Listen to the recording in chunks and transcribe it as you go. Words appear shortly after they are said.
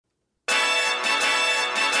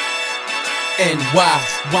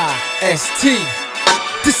NYYST.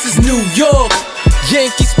 This is New York,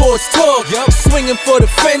 Yankee sports talk. Swinging for the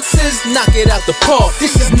fences, knock it out the park.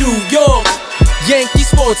 This is New York, Yankee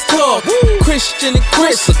sports talk. Christian and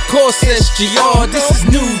Chris, of course SGR. This is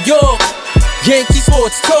New York, Yankee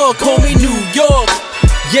sports talk. Homie, New York,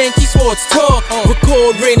 Yankee sports talk.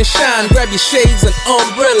 Record, rain or shine, grab your shades and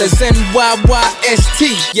umbrellas.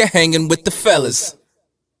 NYYST, you're hanging with the fellas.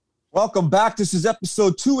 Welcome back. This is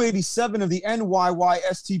episode 287 of the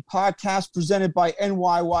NYYST podcast presented by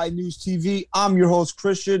NYY News TV. I'm your host,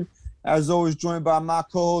 Christian. As always, joined by my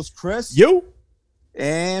co-host, Chris. Yo.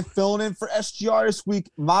 And filling in for SGR this week,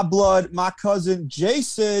 my blood, my cousin,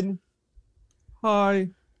 Jason. Hi.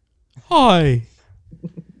 Wow,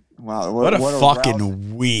 What a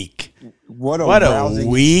fucking week. What a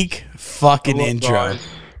weak fucking intro. God.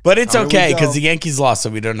 But it's okay because the Yankees lost, so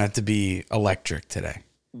we don't have to be electric today.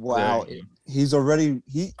 Wow.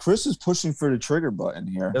 Chris is pushing for the trigger button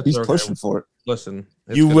here. That's He's okay. pushing for it. Listen,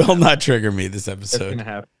 You will not trigger me this It's episode. gonna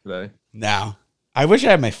happen today. No. I wish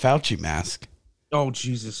I had my Fauci mask. Oh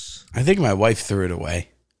Jesus! I think my wife threw it away.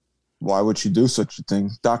 Why would you do such a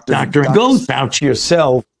thing? Doctor, go vouch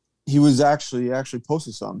yourself. He actually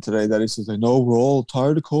posted something today that he says, I know we're all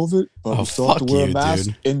tired of COVID, but we still have to fuck wear you, a mask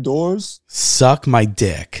dude. indoors. Suck my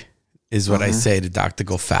dick is what I say to Dr.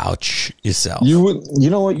 Go Fauci yourself. You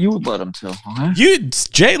know what? You would let him too. Okay?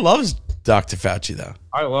 Jay loves Dr. Fauci though.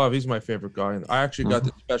 He's my favorite guy. I actually got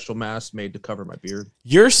the special mask made to cover my beard.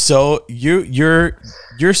 You're so Libby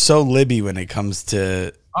when it comes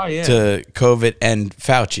to to COVID and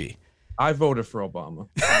Fauci. I voted for Obama.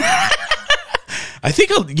 I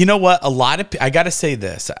think you know what, I gotta say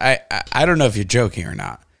this. I don't know if you're joking or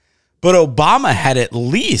not, but Obama had at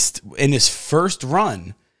least in his first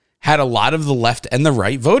run had a lot of the left and the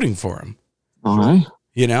right voting for him. All right.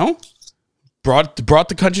 You know, brought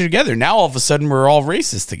the country together. Now all of a sudden we're all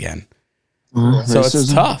racist again. So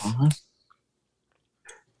it's tough.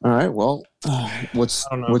 All right. Well, what's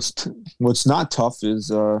not tough is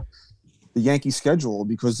the Yankee schedule,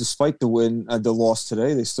 because despite the loss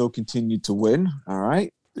today, they still continue to win. All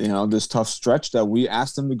right. You know, this tough stretch that we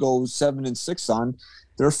asked them to go 7-6 on,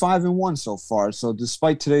 they're 5-1 so far. So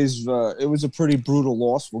despite today's, it was a pretty brutal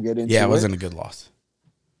loss. We'll get into it. Yeah, it wasn't a good loss.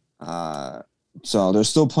 So they're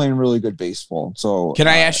still playing really good baseball. So can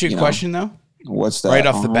I ask you a question though? What's that? Right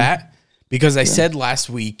off the bat? Because I said last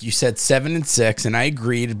week, you said 7-6, and I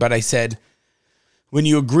agreed, but I said when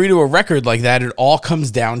you agree to a record like that, it all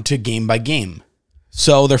comes down to game by game.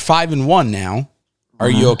 So they're 5-1 now. Are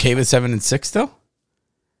you okay with 7-6 still?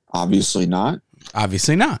 Obviously not.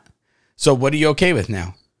 Obviously not. So what are you okay with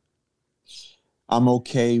now? I'm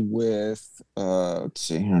okay with let's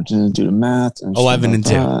see here. I'm gonna do the math.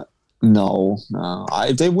 11-2. No.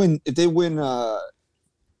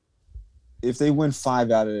 If they win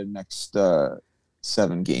 5 out of the next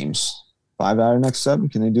 7 games, 5 out of the next 7,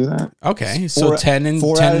 can they do that? Okay, so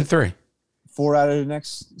 10-3. 4 out of the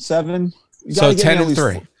next 7. So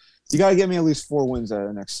 10-3. You got to get me at least 4 wins out of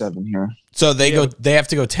the next 7 here. So they have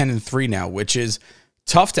to go 10-3 now, which is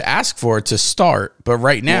tough to ask for to start, but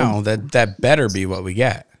right now that better be what we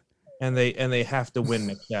get. And they have to win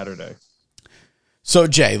next Saturday. So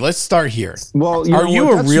Jay, let's start here. Well, are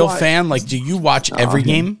you a real fan? Like, do you watch every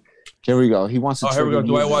game? Here we go. He wants to. Here we go.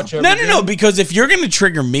 Do I watch every game? No. Because if you're going to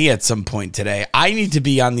trigger me at some point today, I need to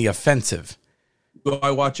be on the offensive. Do I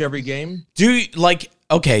watch every game?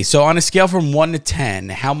 Okay, so on a scale from 1 to 10,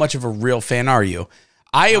 how much of a real fan are you?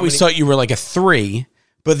 I always thought you were like a 3,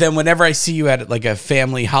 but then whenever I see you at like a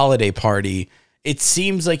family holiday party, it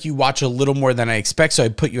seems like you watch a little more than I expect, so I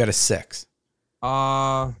put you at a 6.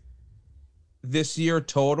 This year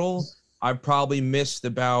total, I probably missed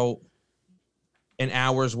about an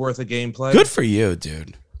hour's worth of gameplay. Good for you,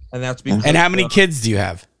 dude. And that's because. And how many kids do you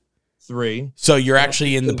have? 3. So you're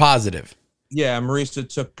actually in the positive. Yeah, Marisa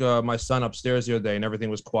took my son upstairs the other day, and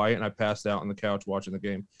everything was quiet, and I passed out on the couch watching the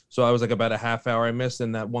game. So I was like about a half hour I missed.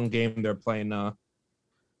 In that one game, they're playing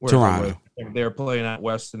Toronto. They were playing out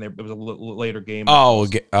west, and it was a later game. Oh,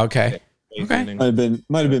 okay. Okay. Might have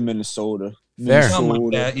been Minnesota. Fair. Something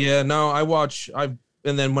like that. Yeah, no,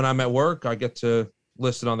 and then when I'm at work, I get to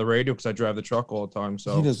listen on the radio because I drive the truck all the time.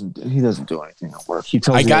 So he doesn't do anything at work. He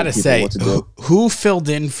tells I gotta say, what to do. who filled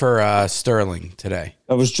in for Sterling today?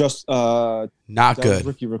 That was just not good.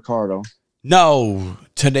 Ricky Ricardo. No,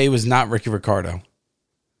 today was not Ricky Ricardo.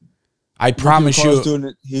 I promise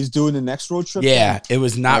you. He's doing the next road trip. Yeah, it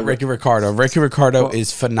was not Ricky Ricardo. Ricky Ricardo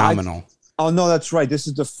is phenomenal. Oh no, that's right. This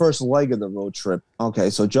is the first leg of the road trip. Okay,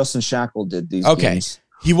 so Justin Shackle did these. Games.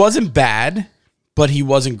 He wasn't bad, but he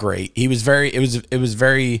wasn't great. He was very. It was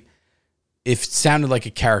very it sounded like a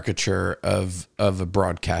caricature of a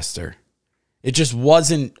broadcaster. It just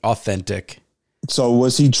wasn't authentic. So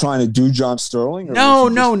was he trying to do John Sterling? Or No,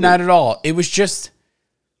 was he just- not at all. It was just,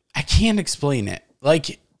 I can't explain it.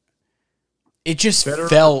 Like, it just Better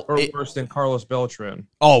felt or worse than Carlos Beltran?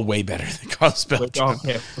 way better than Carlos Beltran.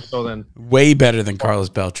 Okay, so then Way better than Carlos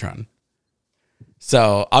Beltran.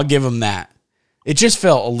 So I'll give him that. It just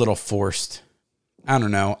felt a little forced. I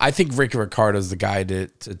don't know. I think Ricky Ricardo's the guy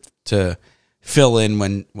to fill in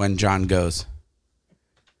when John goes.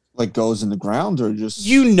 like goes in the ground or just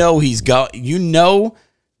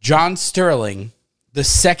John Sterling, the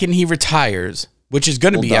second he retires, which is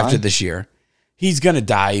going to Will be die? after this year, he's going to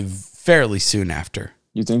die fairly soon after.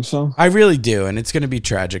 You think so? I really do, and it's going to be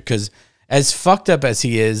tragic because as fucked up as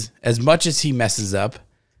he is, as much as he messes up,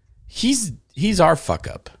 he's our fuck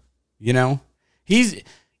up. You know,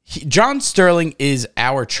 John Sterling is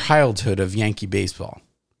our childhood of Yankee baseball.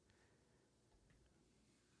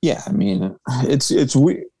 Yeah, I mean, it's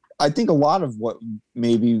weird. I think a lot of what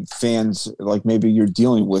maybe fans like maybe you're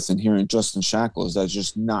dealing with and hearing Justin Shackle is that's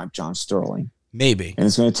just not John Sterling, Maybe, and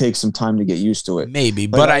it's going to take some time to get used to it. maybe,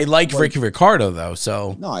 Like, but I like like- Ricky Ricardo though.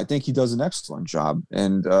 So No, I think he does an excellent job,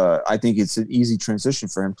 and I think it's an easy transition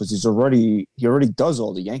for him because he already does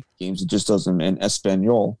all the Yankee games. He just does them in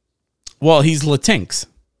Espanol. well, he's Latinx,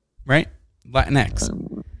 right? Latinx.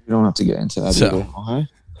 You don't have to get into that So. either. Okay.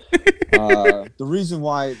 The reason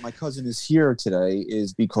why my cousin is here today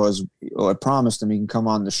is because I promised him he can come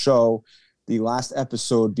on the show the last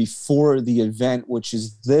episode before the event, which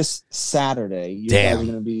is this Saturday. You Damn. guys are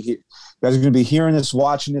going to be hearing this,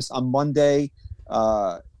 watching this on Monday,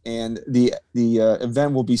 and the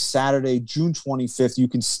event will be Saturday, June 25th. You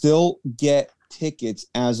can still get tickets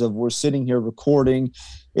as of we're sitting here recording.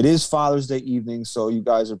 It is Father's Day evening, so you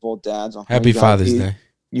guys are both dads. Okay? Happy You got Father's Day.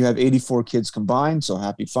 You have 84 kids combined, so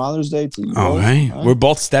happy Father's Day to you. All both. right. All We're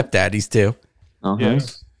both stepdaddies too. Okay. Yeah.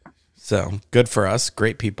 So good for us.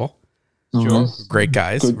 Great people. Sure. Great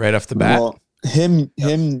guys Good. right off the bat. Well, him,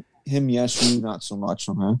 yes, you not so much.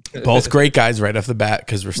 Okay. Both great guys right off the bat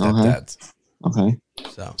because we're stepdads. Okay.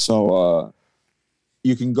 So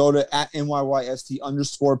You can go to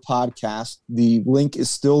 @NYYST_podcast. The link is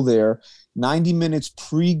still there. 90 minutes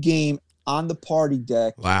pre-game on the party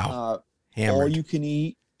deck. wow. All Hammered. you can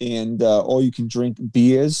eat and all you can drink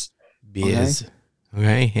beers. Beers.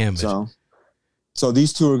 Okay. Hammered. So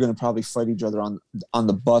these two are going to probably fight each other on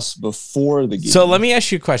the bus before the game. So let me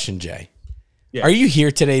ask you a question, Jay. Yeah. Are you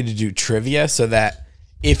here today to do trivia so that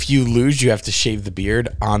if you lose, you have to shave the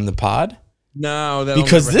beard on the pod? No, that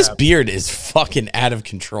Because this beard is fucking out of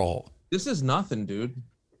control. this is nothing, dude.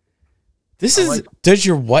 This I is like- does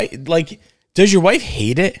your wife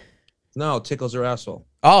hate it? No, tickles her asshole.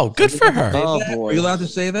 Oh, good for her. Oh, Are boy. you allowed to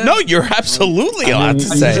say that? No, you're absolutely I mean, allowed to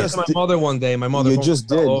you I say said it. just- to my mother one day. My mother You phone just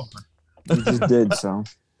fell did. over. You just did so.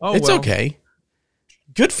 Oh, It's well. okay.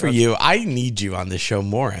 Good for you. I need you on this show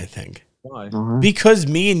more, I think. Why? Uh-huh. Because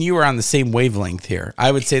me and you are on the same wavelength here.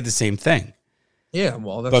 I would say the same thing. Yeah,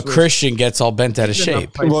 well, that's But what- Christian gets all bent out of He's enough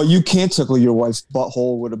shape. pipe- Well, you can't tickle your wife's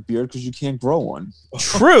butthole with a beard because you can't grow one.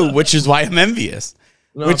 True, which is why I'm envious.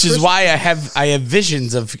 No, Which is Christian- why I have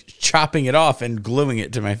visions of chopping it off and gluing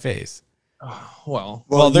it to my face. Well,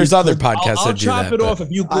 Well, there's you other could- podcasts I'll that do chop that. it but off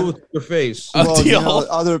if you glue it to your face. Oh, Well, deal.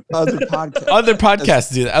 other podcasts. Other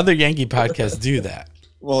podcasts do that. Other Yankee podcasts do that.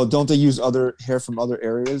 Well, don't they use other hair from other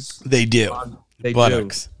areas? They do. They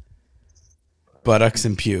Buttocks. Buttocks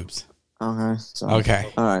and pubes. Okay. So,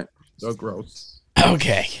 Okay. All right. do. So gross.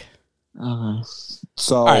 Okay.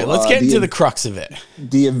 So, All right, let's get into the crux of it.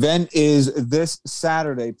 The event is this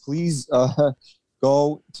Saturday. Please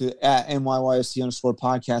go to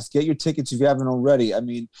 @NYYST_podcast. Get your tickets if you haven't already. I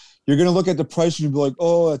mean, you're going to look at the price and you'll be like,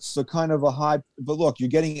 oh, it's a kind of a high. But look, you're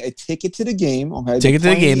getting a ticket to the game. Okay. Ticket to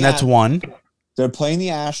the game, that's one. They're playing the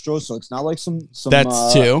Astros, so it's not like some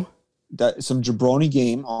That's two. some jabroni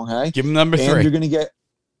game. Okay. Give him number And three. you're going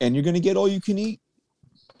to get all you can eat.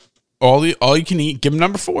 All you can eat. Give him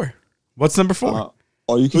number four. What's number four?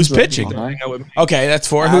 All you can Who's drink, pitching? okay? Hang out with me. Okay, that's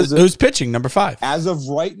four. As Who's pitching? Number five. As of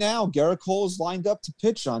right now, Garrett Cole is lined up to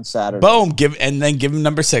pitch on Saturday. Boom. Give him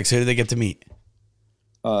number six. Who do they get to meet?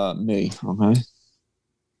 Me. Okay.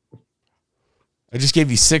 I just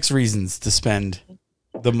gave you 6 reasons to spend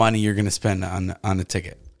the money you're going to spend on a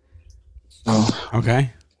ticket. Oh.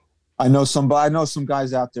 Okay. I know some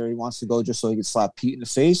guys out there. He wants to go just so he can slap Pete in the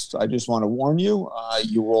face. I just want to warn you: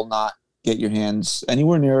 you will not get your hands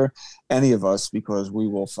anywhere near any of us because we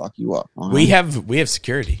will fuck you up. all We right? have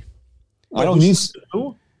security. I don't need.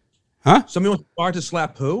 Who? Huh? Somebody wants Bart to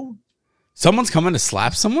slap who? Someone's coming to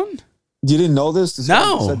slap someone? You didn't know this? This guy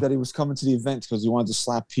No. said that he was coming to the event because he wanted to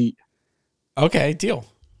slap Pete. Okay, deal.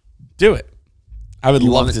 Do it. I would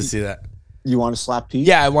love to see that. You want to slap Pete?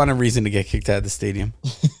 Yeah, I want a reason to get kicked out of the stadium.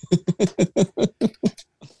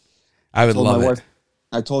 I would love it.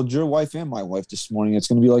 I told your wife and my wife this morning it's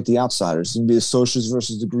going to be like The Outsiders. It's going to be the Socials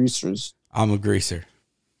versus the Greasers. I'm a greaser.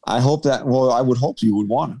 I hope that. Well, I would hope you would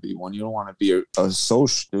want to be one. You don't want to be a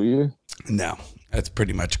Soch, do you? No, that's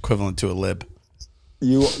pretty much equivalent to a lib.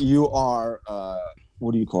 You are.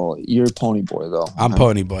 What do you call it? You're a pony boy, though. I'm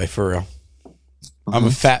pony boy for real. I'm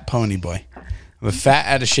a fat pony boy. I'm a fat,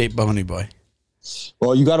 out of shape pony boy.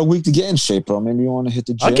 Well, you got a week to get in shape, bro. Maybe you want to hit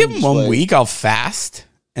the gym. I'll give him 1 week. I'll fast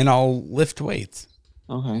and I'll lift weights.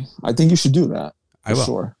 Okay, I think you should do that. I will.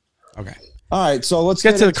 Sure. Okay. All right, so let's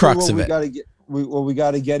get to the crux of it. What we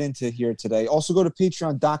got to get into here today. Also, go to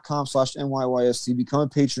patreon.com/NYYST. Become a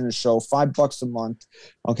patron of the show. $5 a month.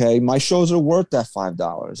 Okay, my shows are worth that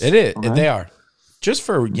 $5. It is. Okay? They are. Just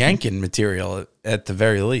for yanking material at the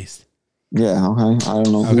very least. Yeah. Okay. I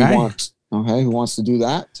don't know who wants. Okay, who wants to do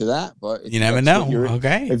that to that? But you never know.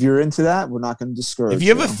 Okay. If you're into that, we're not going to discourage. If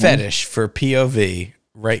you have a fetish for POV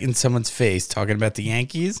right in someone's face talking about the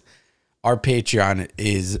Yankees, our Patreon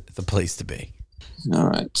is the place to be. All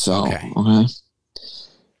right. So okay.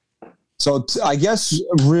 So I guess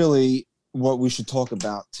really what we should talk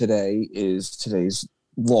about today is today's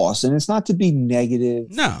loss, and it's not to be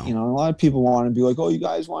negative. No, a lot of people want to be like, "Oh, you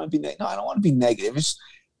guys want to be negative." No, I don't want to be negative. It's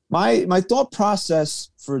my thought process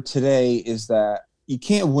for today is that you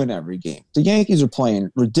can't win every game. The Yankees are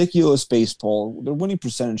playing ridiculous baseball. Their winning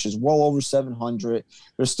percentage is well over 700.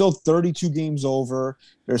 They're still 32 games over.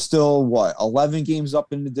 They're still 11 games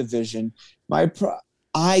up in the division.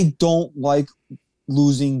 I don't like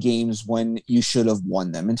losing games when you should have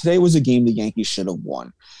won them. And today was a game the Yankees should have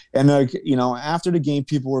won. And after the game,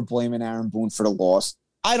 people were blaming Aaron Boone for the loss.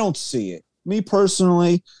 I don't see it. Me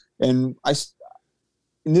personally, and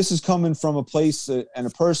this is coming from a place and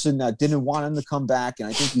a person that didn't want him to come back, and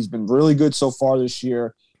I think he's been really good so far this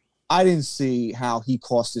year. I didn't see how he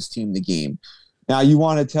cost his team the game. Now, you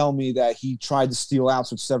want to tell me that he tried to steal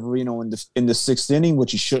outs with Severino in the sixth inning,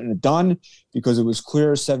 which he shouldn't have done because it was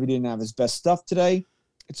clear Sevy didn't have his best stuff today.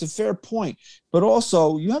 It's a fair point. But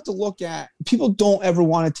also, you have to look at – people don't ever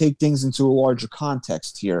want to take things into a larger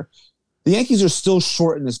context here. The Yankees are still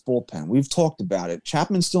short in this bullpen. We've talked about it.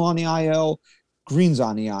 Chapman's still on the IL. Green's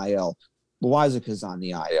on the IL. Loizaca's on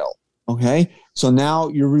the IL. Okay? So now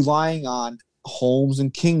you're relying on Holmes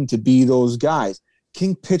and King to be those guys.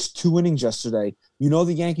 King pitched 2 innings yesterday. You know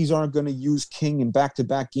the Yankees aren't going to use King in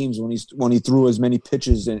back-to-back games when he threw as many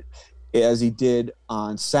pitches as he did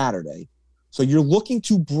on Saturday. So you're looking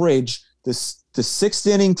to bridge the 6th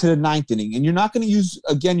inning to the 9th inning. And you're not going to use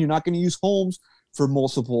Holmes for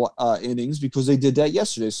multiple innings because they did that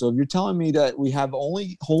yesterday. So if you're telling me that we have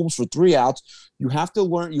only Holmes for 3 outs, you have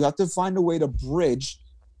to find a way to bridge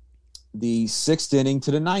the 6th inning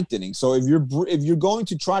to the 9th inning. So if you're going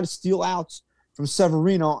to try to steal outs from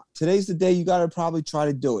Severino, today's the day you got to probably try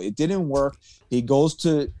to do it. It didn't work. He goes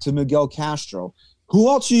to Miguel Castro. Who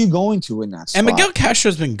else are you going to in that spot? And Miguel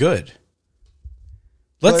Castro's been good.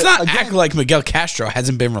 Let's not act like Miguel Castro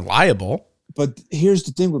hasn't been reliable. But here's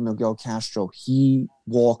the thing with Miguel Castro. He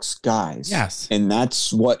walks guys. Yes. And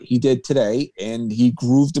that's what he did today. And he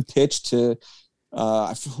grooved the pitch to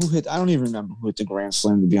who hit. I don't even remember who hit the grand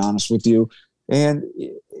slam, to be honest with you. And,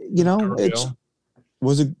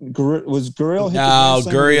 was Gurriel hit the grand slam? No,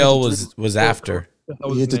 Gurriel was after.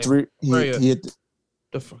 He hit the 3. He hit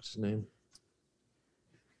the fuck's his name?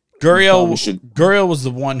 Gurriel was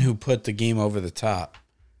the one who put the game over the top.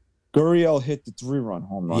 Gurriel hit the 3-run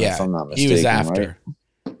home run, if I'm not mistaken. He was after.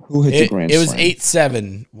 Right? Who hit the grand slam? It was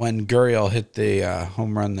 8-7 when Gurriel hit the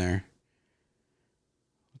home run there.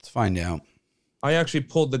 Let's find out. I actually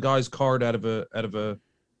pulled the guy's card out of a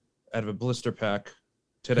blister pack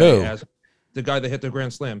today. Who? As the guy that hit the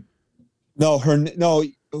grand slam.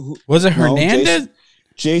 Was it Hernandez?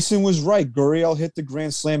 Jason was right. Gurriel hit the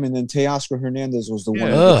grand slam, and then Teoscar Hernandez was the one who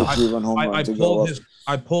hit the 3-run home run.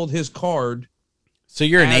 I pulled his card. So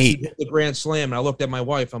you're an 8. He hit the grand slam, and I looked at my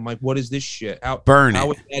wife. I'm like, "What is this shit? Burn it!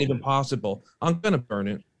 How is that even possible? I'm gonna burn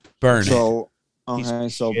it. Burn it." So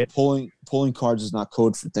pulling cards is not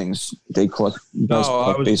code for things. They collect.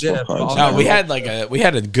 Baseball cards. No, we had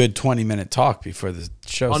a good 20-minute talk before the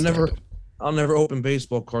show. I'll never open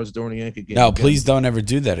baseball cards during a Yankee game. No, please don't ever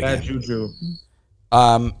do that again. Bad juju.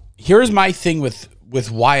 Here's my thing with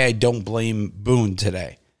why I don't blame Boone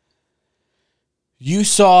today.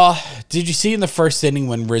 Did you see in the first inning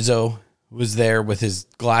when Rizzo was there with his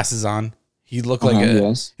glasses on? He looked like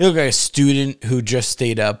a student who just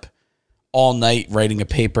stayed up all night writing a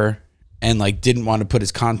paper and didn't want to put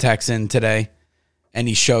his contacts in today. and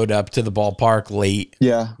he showed up to the ballpark late.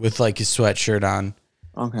 Yeah. With like his sweatshirt on.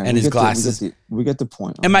 Okay. And his glasses. We get the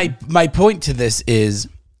point. And my point to this is,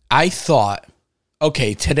 I thought,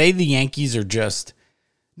 okay, today the Yankees are just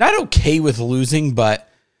not okay with losing, but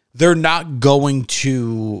they're not going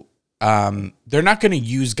to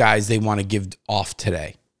use guys they want to give off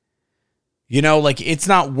today. You know, like it's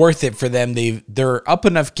not worth it for them. They're up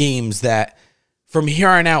enough games that from here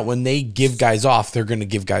on out, when they give guys off, they're going to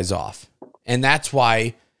give guys off. And that's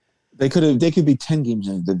why they could be 10 games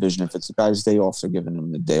in the division. If it's a guy's day off, they're giving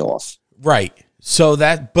them the day off. Right. So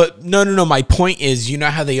but no. My point is, you know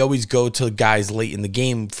how they always go to guys late in the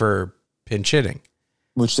game for pinch hitting,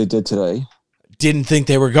 which they did today. Didn't think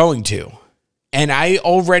they were going to. And I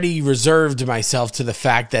already reserved myself to the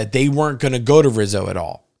fact that they weren't going to go to Rizzo at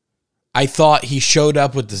all. I thought he showed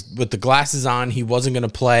up with the glasses on. He wasn't going to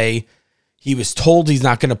play. He was told he's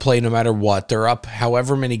not going to play no matter what. They're up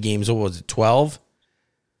however many games. What was it, 12?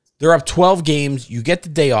 They're up 12 games. You get the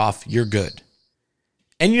day off. You're good.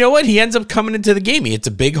 And you know what? He ends up coming into the game. He hits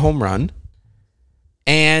a big home run.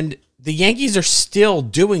 And the Yankees are still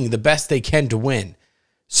doing the best they can to win.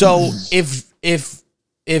 So if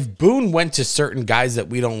Boone went to certain guys that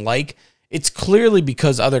we don't like, it's clearly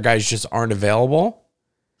because other guys just aren't available.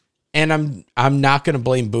 And I'm not going to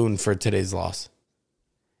blame Boone for today's loss,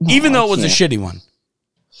 even though it was a shitty one.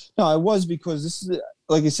 No, it was because this is,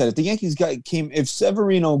 like I said, if the Yankees if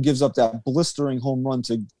Severino gives up that blistering home run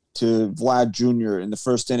to Vlad Jr. in the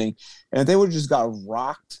first inning, and if they would have just got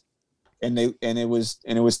rocked, and it was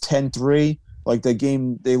 10-3, like the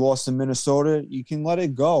game they lost in Minnesota, you can let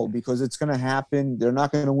it go because it's going to happen. They're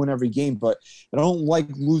not going to win every game, but I don't like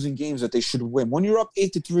losing games that they should win. When you're up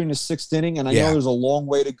 8-3 in the sixth inning, and I know there's a long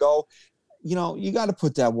way to go, you know, you got to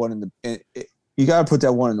put that one in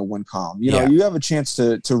the win column. You know, you have a chance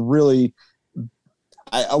to really.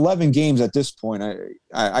 11 games at this point,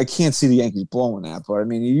 I can't see the Yankees blowing that. But I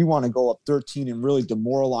mean, you want to go up 13 and really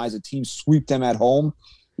demoralize a team, sweep them at home.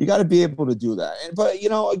 You got to be able to do that. But, you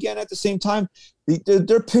know, again, at the same time,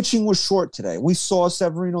 their pitching was short today. We saw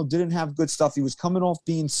Severino didn't have good stuff. He was coming off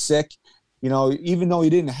being sick. You know, even though he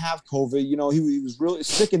didn't have COVID, you know, he was really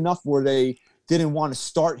sick enough where they didn't want to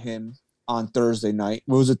start him on Thursday night.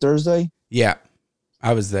 Was it Thursday? Yeah,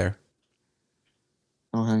 I was there.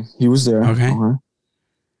 Okay, he was there. Okay.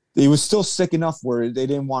 He was still sick enough where they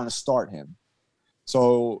didn't want to start him.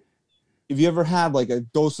 So if you ever had like a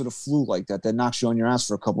dose of the flu like that knocks you on your ass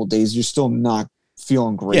for a couple of days, you're still not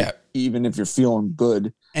feeling great, even if you're feeling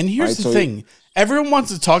good. And here's the thing. Everyone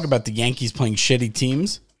wants to talk about the Yankees playing shitty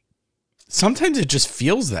teams. Sometimes it just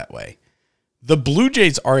feels that way. The Blue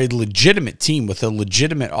Jays are a legitimate team with a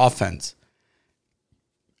legitimate offense.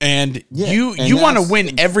 And you want to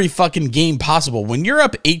win every fucking game possible. When you're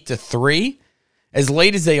up 8-3, as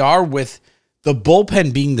late as they are, with the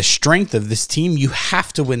bullpen being the strength of this team, you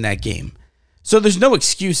have to win that game. So there's no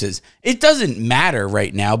excuses. It doesn't matter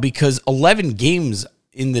right now because 11 games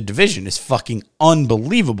in the division is fucking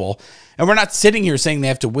unbelievable. And we're not sitting here saying they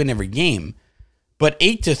have to win every game. But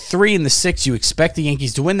 8-3 in the sixth, you expect the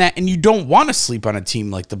Yankees to win that, and you don't want to sleep on a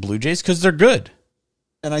team like the Blue Jays because they're good.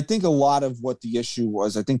 And I think a lot of what the issue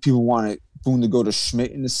was, I think people wanted Boone to go to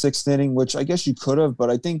Schmidt in the sixth inning, which I guess you could have,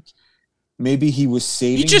 but I think maybe he was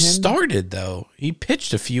saving him. He just started, though. He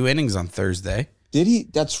pitched a few innings on Thursday. Did he?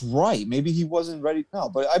 That's right. Maybe he wasn't ready. No,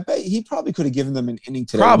 but I bet he probably could have given them an inning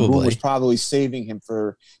today. Probably. Boone was probably saving him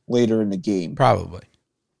for later in the game. Probably.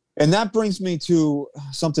 And that brings me to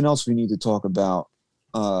something else we need to talk about,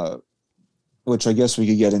 which I guess we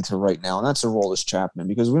could get into right now, and that's Aroldis Chapman,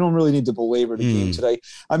 because we don't really need to belabor the game today.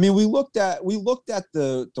 I mean, we looked at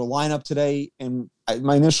the lineup today, and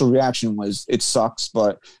my initial reaction was it sucks,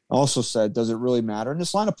 but I also said, does it really matter? And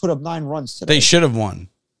this lineup put up 9 runs today. They should have won.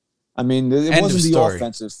 I mean, it wasn't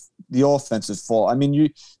the offensive fault. I mean,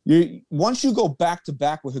 you once you go back to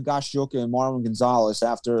back with Higashioka and Marlon Gonzalez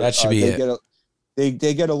after that should be it.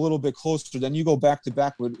 They get a little bit closer. Then you go back to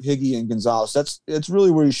back with Higgy and Gonzalez. That's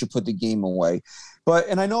really where you should put the game away.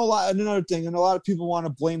 And I know another thing, and a lot of people want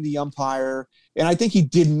to blame the umpire. And I think he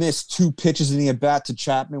did miss 2 pitches in the at-bat to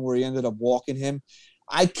Chapman where he ended up walking him.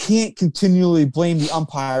 I can't continually blame the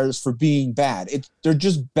umpires for being bad. They're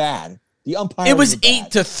just bad. The umpires. It was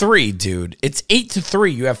 8-3, dude. It's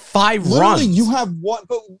 8-3. You have 5 runs. You have one,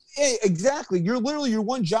 but exactly. Your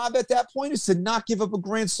one job at that point is to not give up a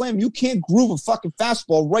grand slam. You can't groove a fucking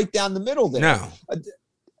fastball right down the middle there. No.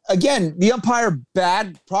 Again, the umpire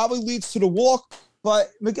bad probably leads to the walk,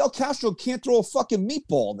 but Miguel Castro can't throw a fucking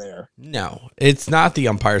meatball there. No, it's not the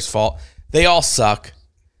umpire's fault. They all suck.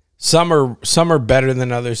 Some are better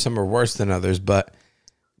than others. Some are worse than others. But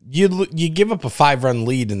You give up a 5-run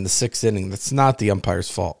lead in the 6th inning. That's not the umpire's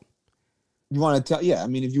fault. You want to tell? Yeah, I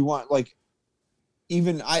mean, if you want, like, we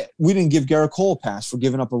didn't give Garrett Cole a pass for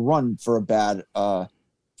giving up a run for a bad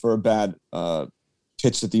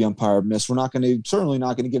pitch that the umpire missed. Certainly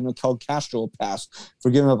not going to give Miguel Castro a pass for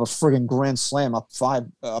giving up a friggin' grand slam up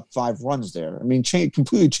five runs there. I mean,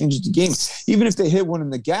 completely changes the game. Even if they hit one in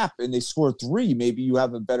the gap and they score 3, maybe you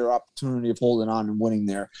have a better opportunity of holding on and winning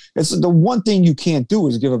there. It's the one thing you can't do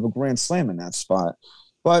is give up a grand slam in that spot.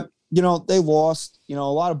 But, they lost. A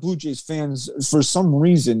lot of Blue Jays fans, for some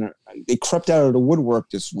reason, they crept out of the woodwork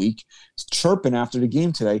this week, chirping after the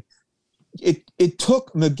game today. It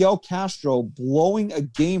took Miguel Castro blowing a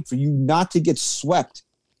game for you not to get swept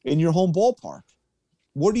in your home ballpark.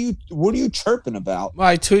 What are you chirping about? Well,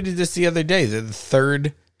 I tweeted this the other day. They're the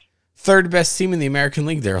third best team in the American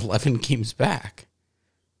League. They're 11 games back.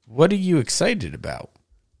 What are you excited about?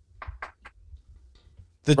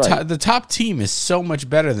 The top team is so much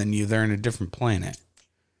better than you. They're in a different planet.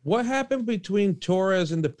 What happened between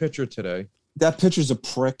Torres and the pitcher today? That pitcher's a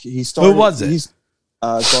prick. Who was it?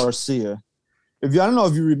 Garcia. I don't know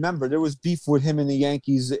if you remember, there was beef with him in the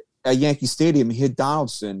Yankees at Yankee Stadium. He hit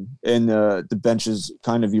Donaldson, and the benches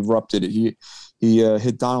kind of erupted. He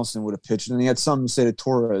hit Donaldson with a pitch, and then he had something to say to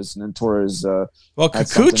Torres, and then Torres.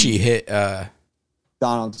 Kikuchi hit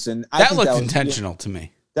Donaldson. That looked intentional to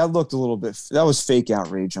me. That looked a little bit. That was fake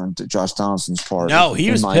outrage on Josh Donaldson's part. No,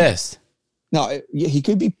 he was pissed. No, he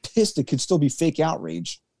could be pissed. It could still be fake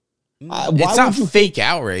outrage. It's not fake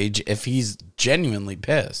outrage if he's genuinely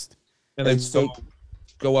pissed. And then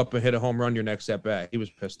go up and hit a home run your next at bat. He was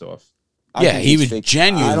pissed off. Yeah, he was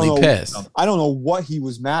genuinely pissed. I don't know what he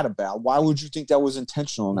was mad about. Why would you think that was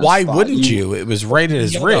intentional? Why wouldn't you? It was right at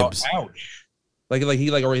his ribs. Ouch! Like he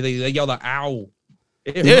yelled out, "Ow!"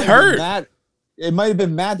 It hurt. It might have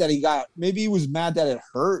been mad that he got. Maybe he was mad that it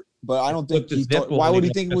hurt, but I don't think he thought. Why would he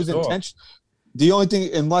think it was intentional? The only thing,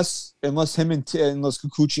 unless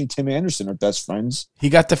Kikuchi and Tim Anderson are best friends, he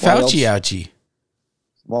got the Fauci ouchie.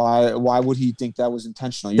 Why would he think that was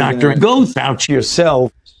intentional? Doctor, go Fauci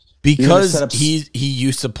yourself. Because he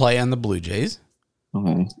used to play on the Blue Jays.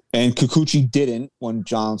 Okay. And Kikuchi didn't when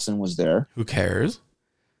Johnson was there. Who cares?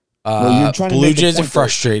 Blue Jays are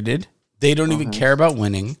frustrated. They don't even care about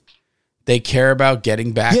winning. They care about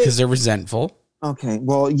getting back because they're resentful. Okay,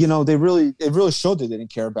 well, it really showed they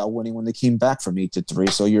didn't care about winning when they came back from 8-3.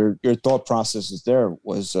 So your thought processes there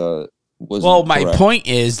was well. My point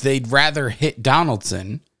is they'd rather hit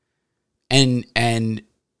Donaldson and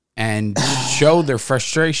show their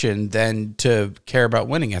frustration than to care about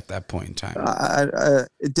winning at that point in time.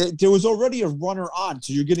 There was already a runner on,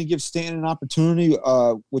 so you're going to give Stanton an opportunity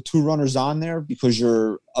with 2 runners on there because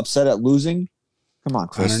you're upset at losing. Come on,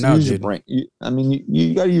 Chris. I don't know, use dude. Your brain.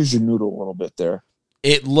 You got to use your noodle a little bit there.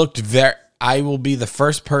 It looked very. I will be the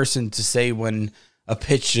first person to say when a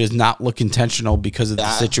pitch does not look intentional because of the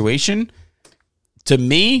situation. To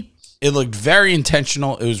me, it looked very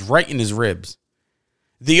intentional. It was right in his ribs.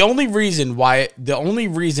 The only reason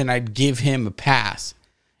I'd give him a pass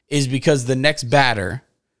is because the next batter,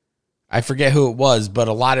 I forget who it was, but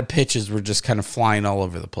a lot of pitches were just kind of flying all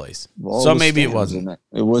over the place. Well, so maybe it wasn't.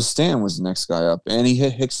 It was Stan was the next guy up, and he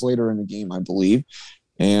hit Hicks later in the game, I believe.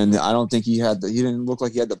 And I don't think he didn't look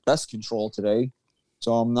like he had the best control today.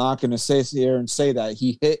 So I'm not going to say here and say that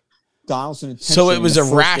he hit Donaldson. So it was a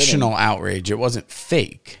rational outrage. It wasn't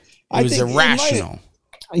fake. It was irrational.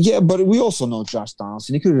 Yeah, but we also know Josh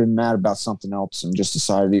Donaldson. He could have been mad about something else and just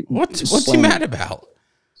decided. What's he mad about?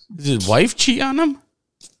 Did his wife cheat on him?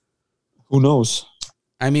 Who knows?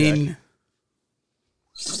 I mean,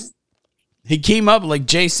 he came up, like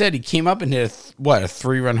Jay said, he came up and hit a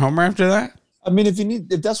 3-run homer after that? I mean,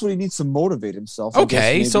 if that's what he needs to motivate himself.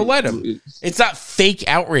 Okay, so let him. It's not fake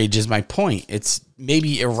outrage is my point. It's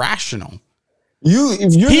maybe irrational.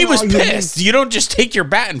 He was pissed. You don't just take your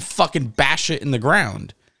bat and fucking bash it in the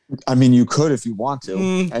ground. I mean, you could if you want to.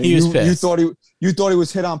 He was pissed. You thought he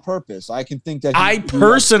was hit on purpose. I can think that. I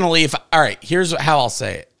personally, all right, here's how I'll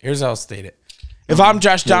say it. Here's how I'll state it. If I'm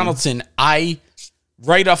Josh Donaldson, I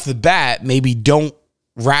right off the bat maybe don't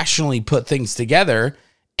rationally put things together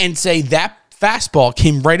and say that fastball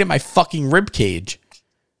came right at my fucking rib cage.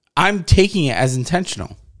 I'm taking it as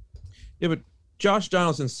intentional. Yeah, but Josh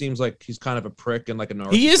Donaldson seems like he's kind of a prick and like a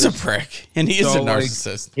narcissist. He is a prick, and he is a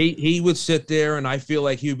narcissist. Like, he would sit there, and I feel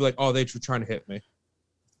like he would be like, "Oh, they were trying to hit me,"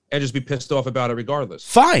 and just be pissed off about it regardless.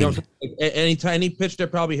 Fine. Like, any pitch that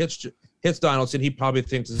probably hits Donaldson, he probably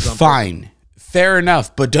thinks is fine. Fair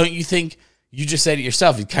enough, but don't you think you just said it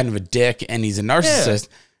yourself? He's kind of a dick, and he's a narcissist.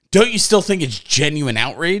 Yeah. Don't you still think it's genuine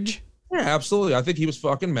outrage? Yeah, absolutely. I think he was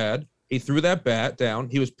fucking mad. He threw that bat down.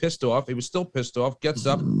 He was pissed off. He was still pissed off. Gets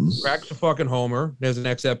up, cracks a fucking homer. There's an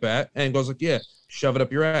next at bat, and goes like, "Yeah, shove it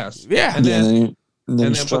up your ass." Yeah. And then,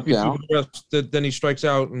 he struck out. Then he strikes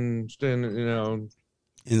out, and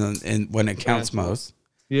And when it counts most.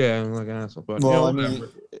 Yeah, I'm like an asshole. But, Well, I mean,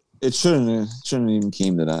 it shouldn't even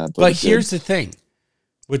came to that. But here's the thing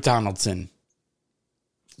with Donaldson.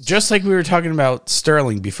 Just like we were talking about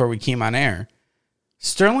Sterling before we came on air,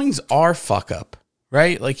 Sterling's our fuck up,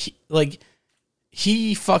 right? Like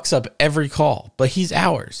he fucks up every call, but he's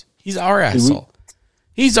ours. He's our asshole.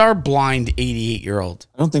 He's our blind 88-year-old.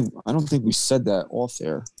 I don't think we said that off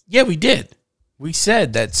air. Yeah, we did. We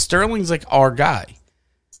said that Sterling's like our guy.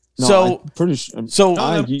 No, So I'm pretty sure.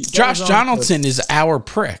 Josh Donaldson is our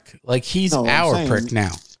prick. Like he's our prick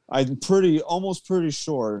now. I'm almost pretty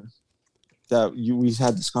sure that we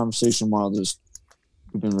had this conversation while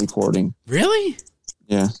we've been recording. Really?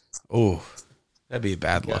 Yeah. Oh, that'd be a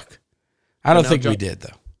bad look. I don't think we did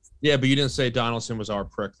though. Yeah, but you didn't say Donaldson was our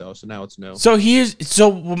prick though, so now it's no. So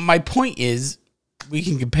my point is, we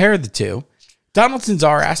can compare the two. Donaldson's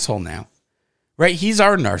our asshole now, right? He's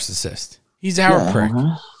our narcissist. He's our prick.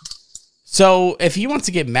 So if he wants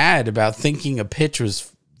to get mad about thinking a pitch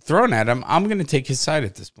was thrown at him, I'm going to take his side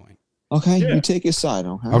at this point. Okay, you take his side.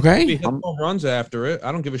 Okay. He hit home runs after it.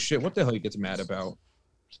 I don't give a shit what the hell he gets mad about.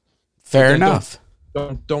 Fair enough.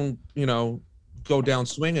 Don't go down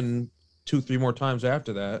swinging 2-3 more times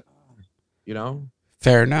after that.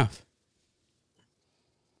 Fair enough.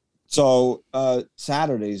 So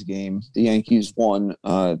Saturday's game, the Yankees won.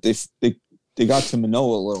 They got to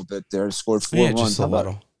Manoa a little bit there, scored 4 runs. Just a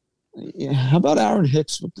little. How about Aaron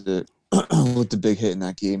Hicks with the with the big hit in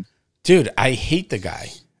that game? Dude, I hate the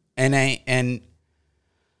guy. And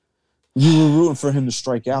you were rooting for him to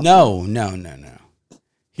strike out. No.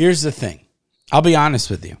 Here's the thing. I'll be honest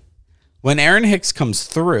with you. When Aaron Hicks comes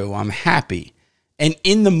through, I'm happy. And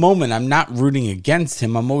in the moment, I'm not rooting against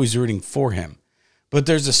him. I'm always rooting for him. But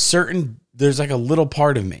there's like a little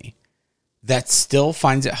part of me that still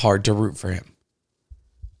finds it hard to root for him.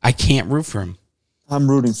 I can't root for him. I'm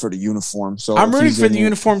rooting for the uniform. So I'm rooting for the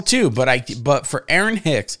uniform too, but for Aaron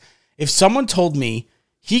Hicks, if someone told me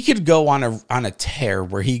he could go on a tear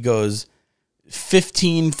where he goes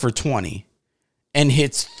 15 for 20 and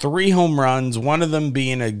hits 3 home runs, one of them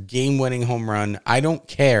being a game-winning home run, I don't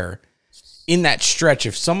care. In that stretch,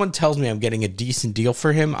 if someone tells me I'm getting a decent deal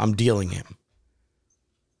for him, I'm dealing him.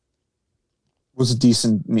 Was a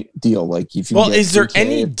decent deal? Like if you is there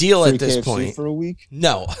any deal at this point for a week?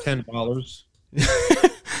 No. $10.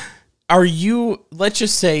 Let's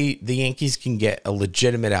just say the Yankees can get a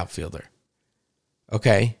legitimate outfielder.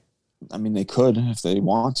 Okay. I mean, they could if they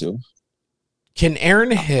want to. Can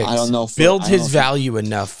Aaron Hicks build his value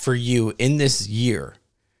enough for you in this year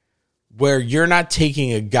where you're not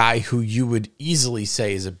taking a guy who you would easily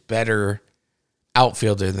say is a better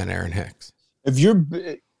outfielder than Aaron Hicks?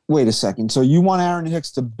 Wait a second. So you want Aaron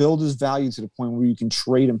Hicks to build his value to the point where you can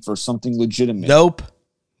trade him for something legitimate? Nope.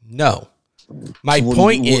 No. My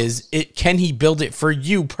point is, can he build it for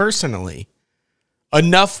you personally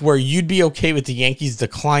enough where you'd be okay with the Yankees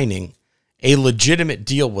declining a legitimate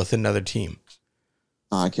deal with another team?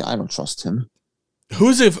 I don't trust him.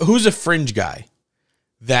 Who's a fringe guy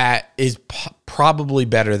that is probably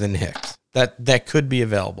better than Hicks that could be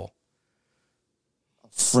available?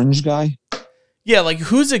 Fringe guy? Yeah, like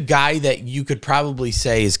who's a guy that you could probably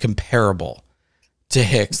say is comparable to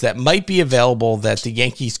Hicks that might be available that the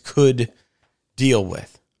Yankees could deal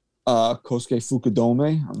with? Kosuke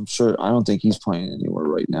Fukudome. I'm sure. I don't think he's playing anywhere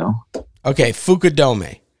right now. Okay,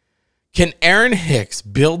 Fukudome. Can Aaron Hicks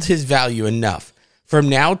build his value enough from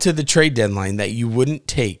now to the trade deadline that you wouldn't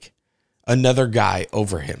take another guy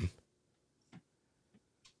over him?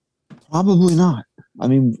 Probably not. I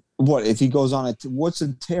mean, what if he goes on what's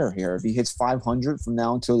a tear here? If he hits 500 from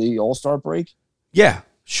now until the All-Star break? Yeah,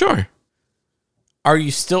 sure. Are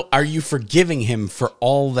you forgiving him for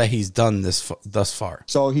all that he's done thus far?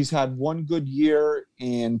 So he's had 1 good year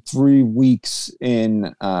and 3 weeks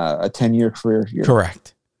in a 10-year career here.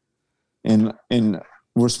 Correct. And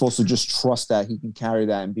we're supposed to just trust that he can carry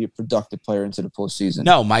that and be a productive player into the postseason.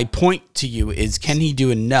 No, my point to you is, can he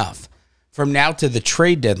do enough from now to the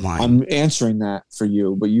trade deadline? I'm answering that for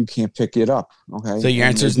you, but you can't pick it up. Okay. So your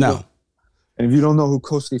answer is no. And if you don't know who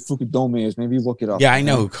Kosuke Fukudome is, maybe look it up. Yeah, I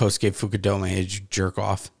know who Kosuke Fukudome is, you jerk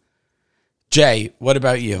off. Jay, what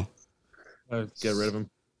about you? Get rid of him.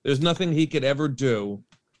 There's nothing he could ever do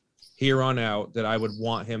here on out that I would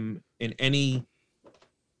want him in any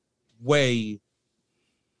way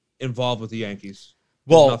involved with the Yankees.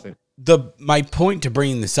 There's Well, nothing. My point to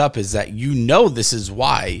bringing this up is that this is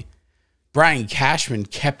why Brian Cashman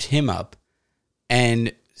kept him up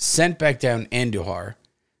and sent back down Andujar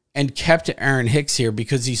and kept Aaron Hicks here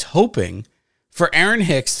because he's hoping for Aaron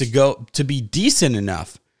Hicks to be decent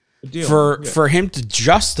enough for him to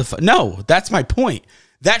justify. No, that's my point.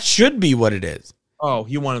 That should be what it is. Oh,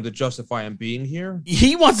 you want him to justify him being here?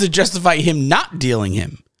 He wants to justify him not dealing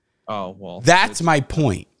him. Oh, well. That's my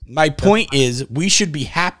point. My point is we should be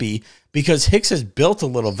happy because Hicks has built a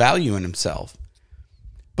little value in himself.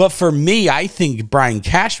 But for me, I think Brian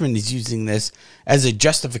Cashman is using this as a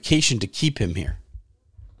justification to keep him here.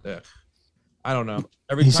 Yeah. I don't know.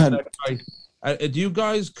 Every time that guy, do you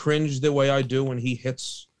guys cringe the way I do when he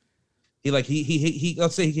hits? He let's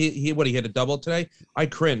say he hit a double today. I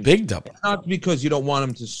cringe. Big double. It's not because you don't want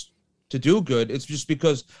him to do good. It's just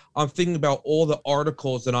because I'm thinking about all the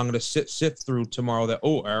articles that I'm going to sift through tomorrow. That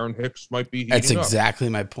Aaron Hicks might be heating That's exactly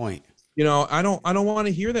my point. You know, I don't want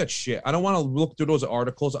to hear that shit. I don't want to look through those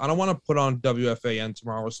articles. I don't want to put on WFAN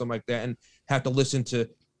tomorrow or something like that and have to listen to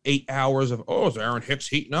 8 hours of is Aaron Hicks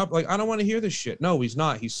heating up? Like, I don't want to hear this shit. No, he's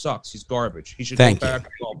not. He sucks. He's garbage. He should go back to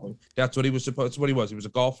golfing. That's what he was supposed. That's what he was. He was a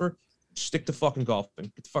golfer. Stick to fucking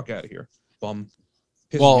golfing. Get the fuck out of here, bum.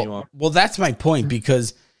 Pisses me off. Well, that's my point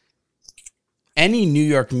because any New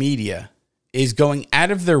York media is going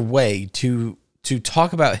out of their way to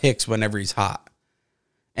talk about Hicks whenever he's hot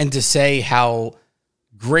and to say how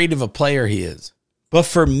great of a player he is. But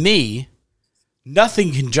for me,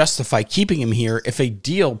 nothing can justify keeping him here if a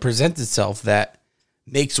deal presents itself that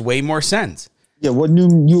makes way more sense. Yeah, what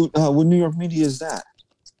New York media is that?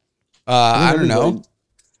 I don't know.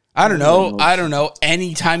 I don't know.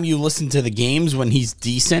 Anytime you listen to the games when he's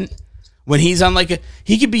decent, when he's on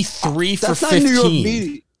he could be 3 for 15. Not New York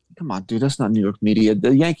media. Come on, dude. That's not New York media.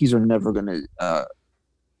 The Yankees are never going to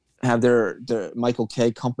have their Michael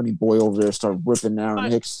K. company boy over there start ripping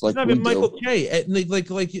Aaron Hicks like we Michael do. K.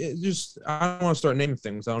 Just I don't want to start naming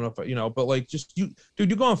things. I don't know if but like just you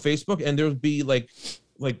go on Facebook and there'll be like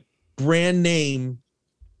brand name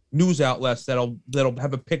news outlets that'll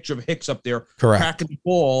have a picture of Hicks up there, correct, cracking the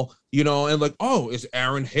ball, and like, is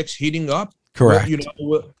Aaron Hicks heating up? Correct.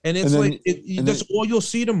 And it's that's all you'll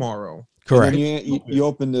see tomorrow. Correct. You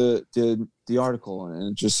open the article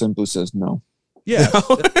and it just simply says no. Yeah.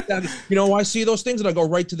 I see those things and I go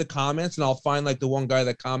right to the comments and I'll find like the one guy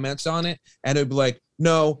that comments on it and it'll be like,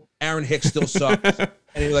 no, Aaron Hicks still sucks. And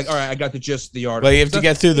you're like, all right, I got the gist of the article. Well, you have to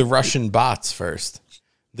get through the Russian bots first.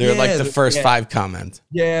 They're like the first 5 comments.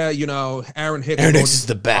 Yeah, Aaron Hicks is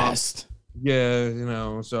the best.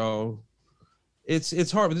 Yeah, so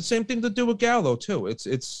it's hard. But the same thing to do with Gallo too.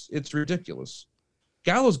 It's ridiculous.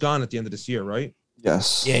 Gallo's gone at the end of this year, right?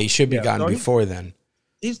 Yes. Yeah, he should be gone before then.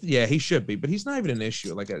 He should be, but he's not even an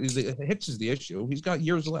issue. Like Hicks is the issue. He's got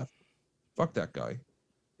years left. Fuck that guy.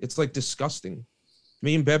 It's like disgusting.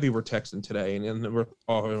 Me and Bebby were texting today, and then we're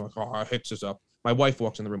Hicks is up. My wife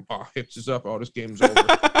walks in the room. Hicks is up. This game's over.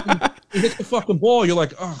 He hits the fucking ball. You're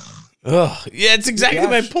like, yeah, it's exactly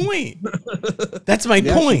my point. That's my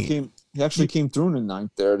point. He actually came through in the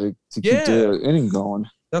ninth there to keep the inning going.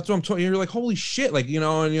 That's what I'm talking. You're like, holy shit, and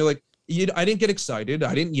you're like, I didn't get excited.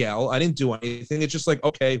 I didn't yell. I didn't do anything. It's just like,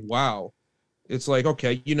 okay, wow. It's like,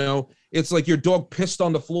 okay, it's like your dog pissed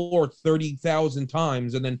on the floor 30,000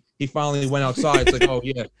 times, and then he finally went outside. It's like, oh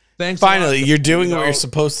yeah. Thanks. Finally, you're doing what you're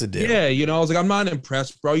supposed to do. Yeah, I was like, I'm not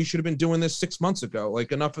impressed, bro. You should have been doing this 6 months ago.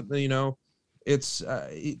 Like enough of it's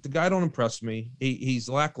the guy don't impress me. He's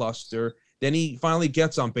lackluster. Then he finally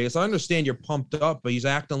gets on base. I understand you're pumped up, but he's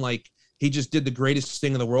acting like he just did the greatest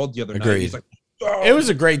thing in the world the other night. He's like, it was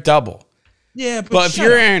a great double. Yeah, but if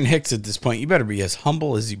you're Aaron Hicks at this point, you better be as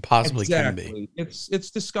humble as you possibly can be.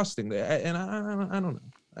 It's disgusting, and I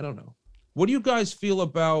don't know. What do you guys feel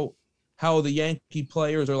about how the Yankee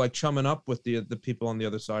players are like chumming up with the people on the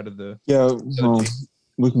other side of the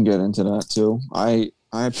we can get into that too. I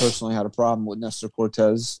personally had a problem with Nestor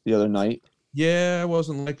Cortez the other night. Yeah, I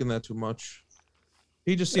wasn't liking that too much.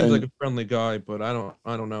 He just seems like a friendly guy, but I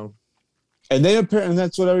don't know. And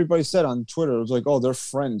that's what everybody said on Twitter. It was like, they're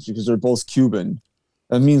friends because they're both Cuban.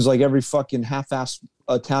 That means like every fucking half-ass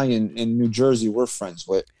Italian in New Jersey we're friends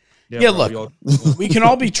with. Yeah, look, we can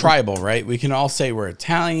all be tribal, right? We can all say we're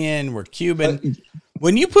Italian, we're Cuban.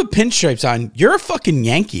 When you put pinstripes on, you're a fucking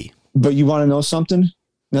Yankee. But you want to know something?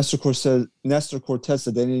 Nestor Cortez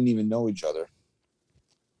said they didn't even know each other.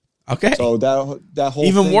 Okay. So that whole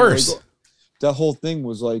even thing worse. That whole thing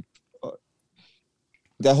was like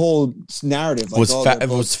that whole narrative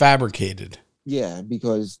was fabricated. Yeah,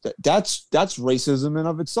 because that's racism in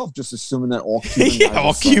of itself. Just assuming that all Cubans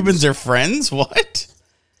all Cubans are friends. What?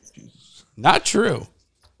 Not true.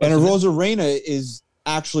 And Rosarena is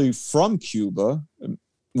actually from Cuba.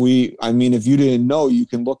 I mean, if you didn't know, you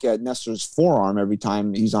can look at Nestor's forearm every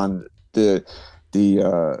time he's on the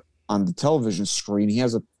television screen. He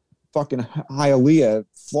has a fucking Hialeah,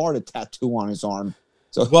 Florida tattoo on his arm.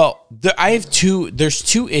 So, well, there's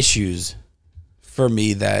two issues for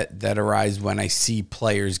me that arise when I see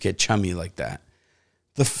players get chummy like that.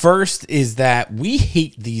 The first is that we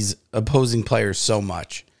hate these opposing players so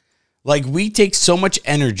much. Like, we take so much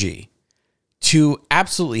energy to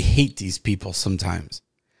absolutely hate these people sometimes.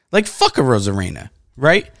 Like, fuck a Rosarena,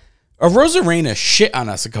 right? A Rosarena shit on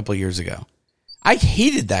us a couple years ago. I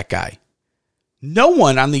hated that guy. No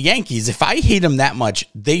one on the Yankees, if I hate him that much,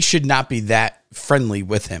 they should not be that friendly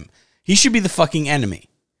with him. He should be the fucking enemy.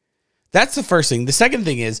 That's the first thing. The second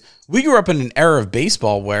thing is, we grew up in an era of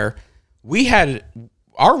baseball where we had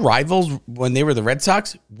our rivals when they were the Red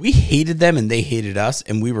Sox. We hated them and they hated us,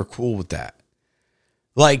 and we were cool with that.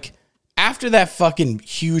 Like, after that fucking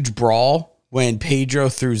huge brawl when Pedro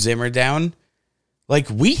threw Zimmer down, like,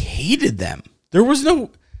 we hated them. There was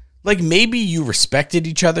no, like, maybe you respected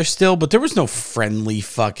each other still, but there was no friendly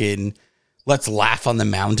fucking let's laugh on the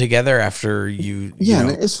mound together after you. Yeah, you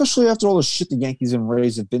know. and especially after all the shit the Yankees and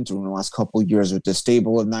Rays have been through in the last couple of years with the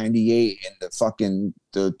stable of '98 and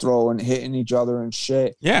the throwing, hitting each other and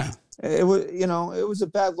shit. Yeah. It was, it was a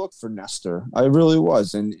bad look for Nestor. It really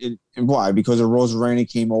was. And why? Because of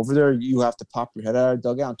Rosarena came over there, you have to pop your head out of the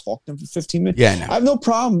dugout and talk to them for 15 minutes. Yeah, no. I have no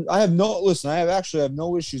problem. I have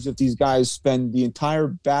no issues if these guys spend the entire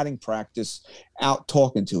batting practice out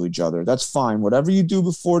talking to each other. That's fine. Whatever you do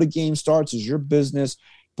before the game starts is your business.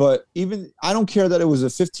 But I don't care that it was a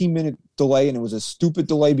 15-minute delay and it was a stupid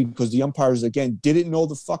delay because the umpires, again, didn't know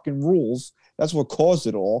the fucking rules. That's what caused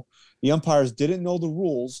it all. The umpires didn't know the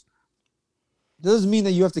rules. Doesn't mean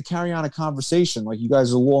that you have to carry on a conversation like you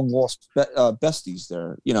guys are long lost besties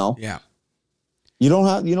there, Yeah. You don't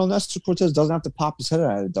have, Nestor Cortez doesn't have to pop his head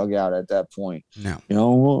out of the dugout at that point.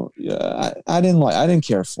 No. I didn't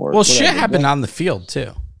care for it. Well, shit happened on the field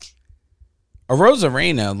too. A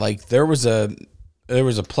Rosarena, like, there was a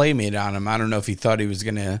play made on him. I don't know if he thought he was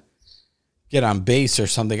gonna get on base or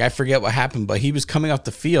something. I forget what happened, but he was coming off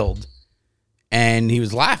the field and he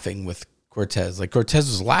was laughing with Cortez. Like, Cortez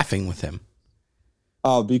was laughing with him.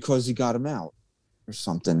 Oh, because he got him out or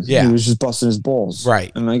something. Yeah. He was just busting his balls.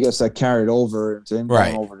 Right. And I guess that carried over to him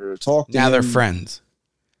going over to talk to him. Now they're friends.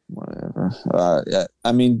 Whatever. Yeah.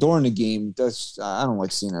 I mean, during the game, I don't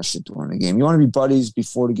like seeing that shit during the game. You want to be buddies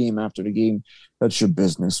before the game, after the game. That's your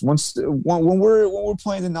business. When we're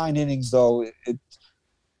playing the 9 innings, though,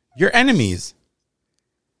 you're enemies.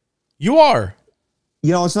 You are.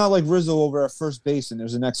 It's not like Rizzo over at first base and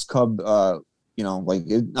there's an ex-Cub, not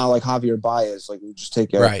like Javier Baez. Like, we just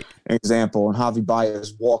take an example, and Javi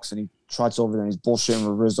Baez walks and he trots over there and he's bullshitting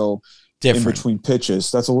with Rizzo in between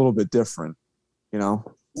pitches. That's a little bit different,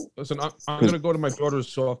 Listen, I'm going to go to my daughter's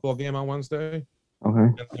softball game on Wednesday. Okay.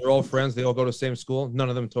 And they're all friends. They all go to the same school. None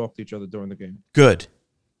of them talk to each other during the game. Good.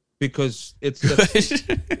 Because it's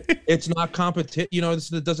not competition.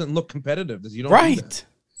 It doesn't look competitive. You don't do that.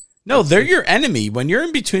 No, they're your enemy. When you're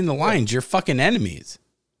in between the lines, you're fucking enemies.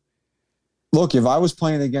 Look, if I was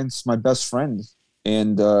playing against my best friend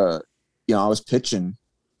and, I was pitching,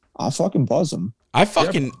 I'll fucking buzz him. I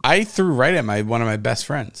threw right at one of my best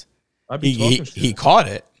friends. He caught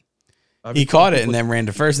it. He caught it and then ran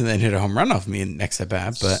to first and then hit a home run off me next at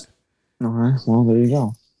bat. But all right, well, there you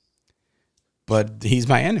go. But he's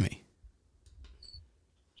my enemy.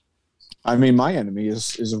 I mean, my enemy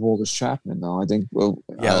is Aroldis Chapman, though. I think. Well,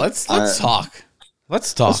 yeah, let's talk.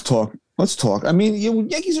 Let's talk. I mean,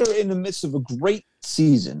 Yankees are in the midst of a great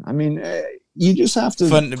season. I mean, you just have to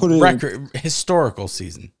put it historical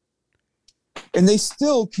season. And they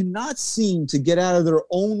still cannot seem to get out of their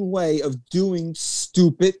own way of doing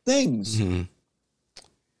stupid things. Mm-hmm.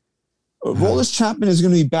 Aroldis Chapman is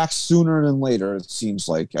going to be back sooner than later, it seems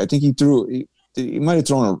like. I think he might have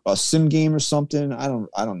thrown a sim game or something. I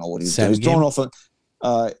don't know what he's doing. He's throwing off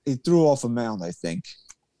he threw off a mound, I think.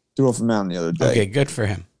 Threw off a mound the other day. Okay, good for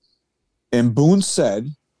him. And Boone said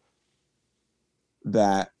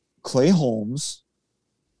that Clay Holmes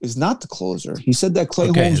is not the closer. He said that Clay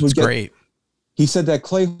Holmes would get great. He said that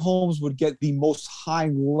Clay Holmes would get the most high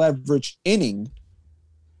leverage inning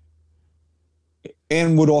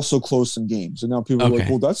and would also close some games. And now people are like,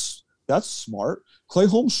 well, that's smart. Clay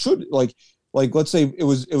Holmes should like let's say it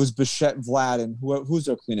was Bichette, Vlad, and who's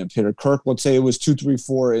their cleanup hitter? Kirk. Let's say it was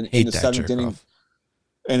 2-3-4 in the 7th inning.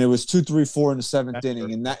 And it was 2-3-4 in the 7th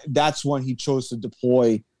inning. And that's when he chose to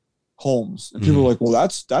deploy Holmes. And people are like, well,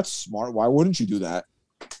 that's smart. Why wouldn't you do that?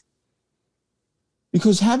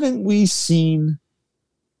 Because haven't we seen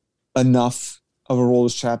enough of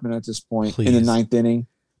Aroldis Chapman at this point in the 9th inning?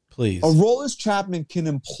 Please. Aroldis Chapman can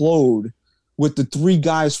implode with the 3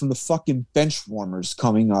 guys from the fucking bench warmers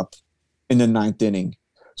coming up in the 9th inning.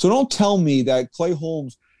 So don't tell me that Clay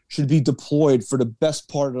Holmes should be deployed for the best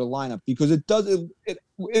part of the lineup, because it does.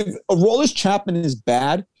 If Aroldis Chapman is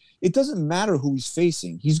bad, it doesn't matter who he's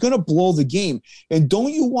facing. He's going to blow the game. And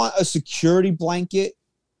don't you want a security blanket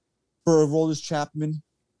for Aroldis Chapman?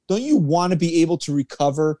 Don't you want to be able to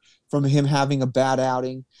recover from him having a bad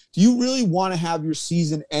outing? Do you really want to have your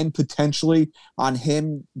season end potentially on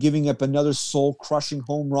him giving up another soul-crushing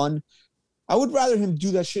home run? I would rather him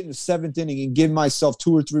do that shit in the 7th inning and give myself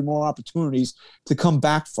 2 or 3 more opportunities to come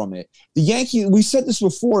back from it. The Yankees, we said this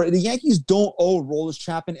before, the Yankees don't owe Aroldis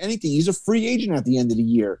Chapman anything. He's a free agent at the end of the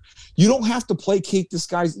year. You don't have to placate this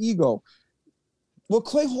guy's ego. What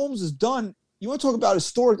Clay Holmes has done, you want to talk about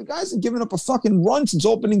historic, the guy's been giving up a fucking run since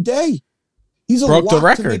opening day. He's broke the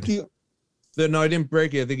record. No, I didn't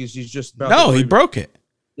break it. I think he's just about. No, he broke it.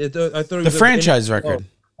 I thought it The franchise record.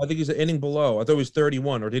 I think he's an inning below. I thought he was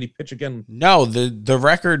 31, or did he pitch again? No, the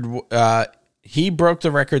record. He broke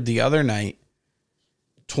the record the other night.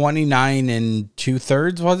 29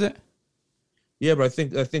 2/3, was it? Yeah, but I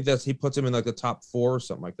think that's he puts him in like the top 4 or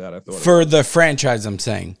something like that. I thought for the franchise. I'm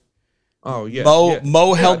saying. Oh yeah.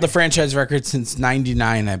 Mo held the franchise record since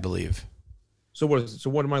 '99, I believe. So what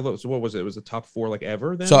was it? It was the top 4 like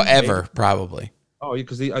ever then? So ever, probably. Oh,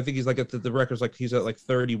 because I think he's like at the record's like he's at like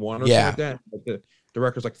 31 or something like that. Like the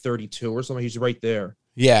record's like 32 or something. He's right there.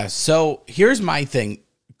 Yeah. So here's my thing.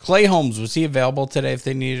 Clay Holmes, was he available today if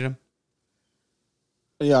they needed him?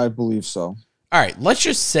 Yeah, I believe so. All right. Let's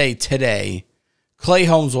just say today, Clay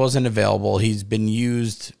Holmes wasn't available. He's been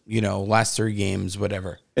used, last 3 games,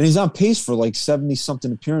 whatever. And he's on pace for like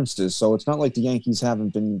 70-something appearances. So it's not like the Yankees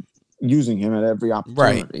haven't been using him at every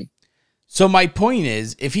opportunity. Right. So my point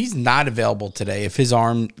is, if he's not available today, if his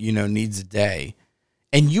arm, needs a day,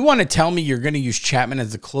 and you want to tell me you're going to use Chapman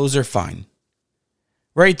as a closer, fine.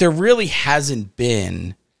 Right? There really hasn't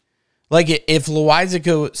been, like, if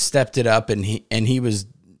Loizaga stepped it up and he was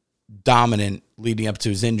dominant leading up to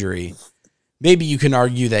his injury, maybe you can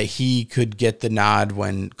argue that he could get the nod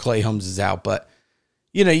when Clay Holmes is out. But,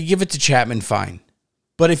 you give it to Chapman, fine.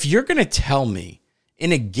 But if you're going to tell me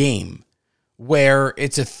in a game where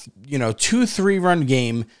it's a 2-3 run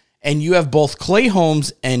game and you have both Clay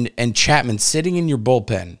Holmes and Chapman sitting in your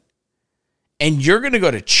bullpen, and you're going to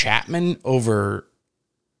go to Chapman over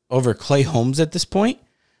Clay Holmes at this point,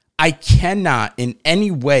 I cannot in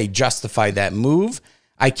any way justify that move.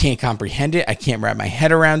 I can't comprehend it. I can't wrap my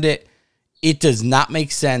head around it. It does not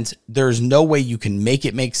make sense. There's no way you can make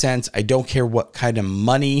it make sense. I don't care what kind of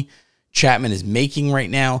money Chapman is making right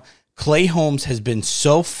now. Clay Holmes has been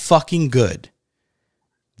so fucking good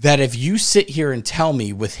that if you sit here and tell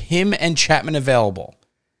me with him and Chapman available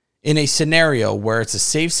in a scenario where it's a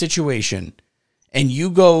safe situation and you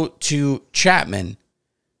go to Chapman,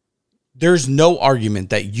 there's no argument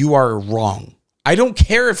that you are wrong. I don't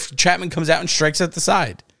care if Chapman comes out and strikes at the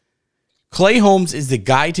side. Clay Holmes is the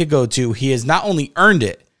guy to go to. He has not only earned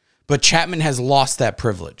it, but Chapman has lost that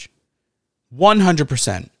privilege.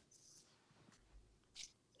 100%.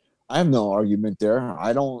 I have no argument there.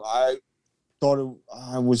 I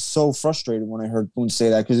was so frustrated when I heard Boone say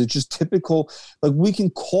that, because it's just typical. Like, we can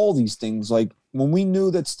call these things. Like, when we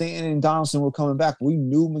knew that Stanton and Donaldson were coming back, we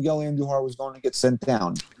knew Miguel Andujar was going to get sent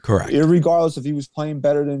down. Correct. Irregardless if he was playing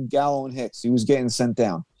better than Gallo and Hicks, he was getting sent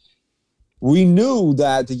down. We knew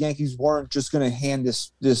that the Yankees weren't just going to hand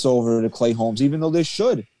this over to Clay Holmes, even though they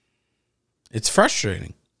should. It's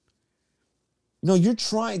frustrating. You're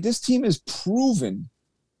trying. This team is proven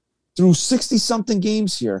through 60-something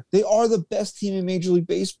games here, they are the best team in Major League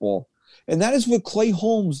Baseball. And that is with Clay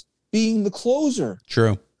Holmes being the closer.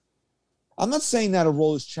 True. I'm not saying that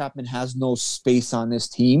Aroldis Chapman has no space on this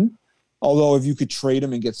team, although if you could trade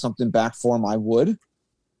him and get something back for him, I would.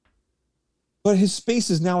 But his space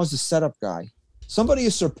is now as a setup guy. Somebody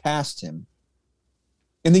has surpassed him.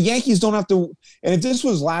 And the Yankees don't have to. And if this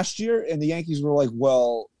was last year and the Yankees were like,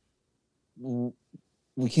 well,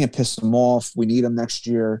 we can't piss them off, we need them next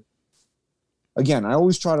year. Again, I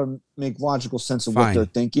always try to make logical sense of what they're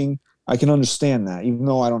thinking. I can understand that, even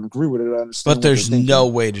though I don't agree with it. I understand. But there's no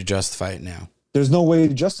way to justify it now. There's no way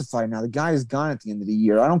to justify it now. The guy is gone at the end of the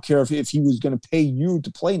year. I don't care if he was going to pay you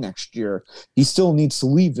to play next year. He still needs to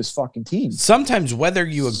leave this fucking team. Sometimes, whether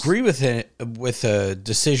you agree with a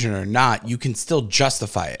decision or not, you can still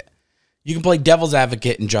justify it. You can play devil's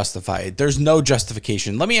advocate and justify it. There's no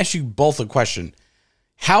justification. Let me ask you both a question.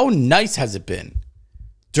 How nice has it been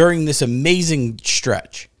during this amazing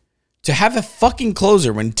stretch to have a fucking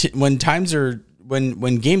closer when games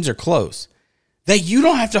are close that you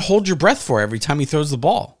don't have to hold your breath for every time he throws the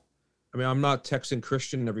ball? I mean, I'm not texting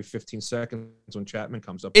Christian every 15 seconds when Chapman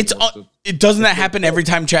comes up. It doesn't that happen every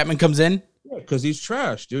time Chapman comes in? Yeah, because he's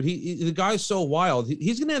trash, dude. The guy's so wild.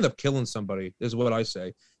 He's gonna end up killing somebody. Is what I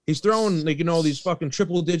say. He's throwing these fucking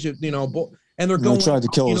triple digit, and they're going. He tried to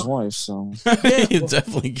kill his wife, so He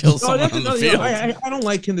definitely kills someone on the field. I don't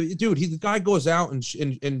like him, dude. The guy goes out and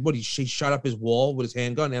he shot up his wall with his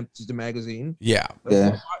handgun, empties the magazine. Yeah.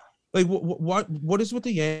 Like what is with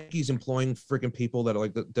the Yankees employing freaking people that are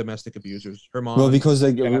like the domestic abusers? Her mom. Well, because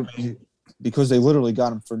they literally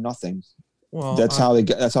got him for nothing. Well, that's how he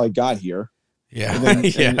got here. Yeah.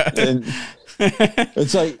 And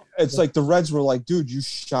it's like the Reds were like, dude, you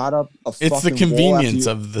shot up a fucking It's the convenience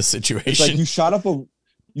of the situation. It's like you shot up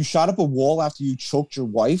a wall after you choked your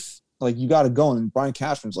wife. Like, you got to go. And Brian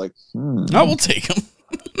Cashman's like, oh, we'll take him.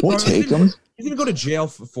 We'll take him. He's gonna go to jail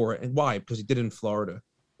for it. And why? Because he did it in Florida.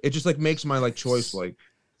 It just like makes my choice like.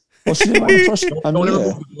 Well, she didn't want to trust. Don't ever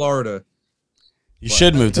move to Florida. You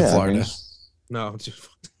should move to Florida. No,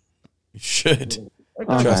 you should.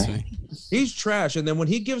 Trust me. He's trash. And then when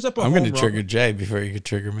he gives up I'm going to trigger Jay before you could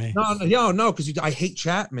trigger me. No, because I hate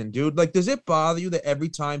Chapman, dude. Like, does it bother you that every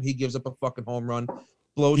time he gives up a fucking home run,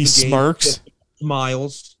 blows he the game, smirks,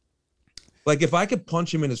 smiles? Like, if I could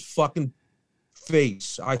punch him in his fucking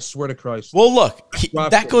face, I swear to Christ. Well, look,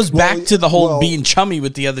 that goes back to the whole being chummy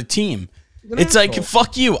with the other team. It's like,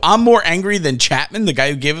 fuck you. I'm more angry than Chapman, the guy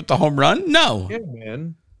who gave up the home run. No. Yeah,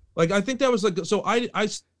 man. Like, I think that was like, so I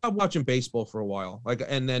stopped watching baseball for a while. Like,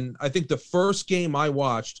 and then I think the first game I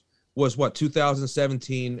watched was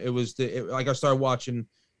 2017. It was I started watching,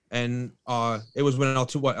 and it was when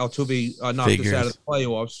Altuve knocked us out of the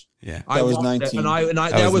playoffs. Yeah, that was 19.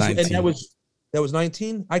 That was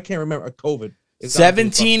 19. I can't remember. COVID.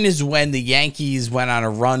 17 is when the Yankees went on a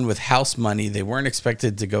run with house money. They weren't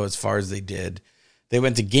expected to go as far as they did. They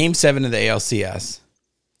went to Game 7 of the ALCS,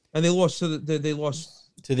 and they lost to the Astros.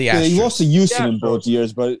 They lost to Houston in both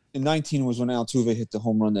years, but in 19 was when Altuve hit the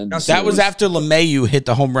home run. That was after LeMahieu hit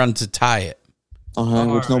the home run to tie it.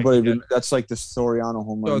 Which nobody. That's like the Soriano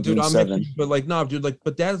home run. Dude, I'm making, but like, no, dude, like,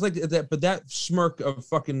 but that is like that. But that smirk of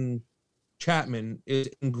fucking Chapman is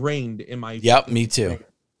ingrained in my. Yep, me too.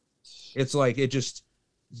 It's like it just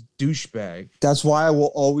douchebag. That's why I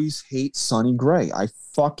will always hate Sonny Gray. I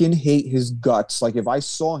fucking hate his guts. Like, if I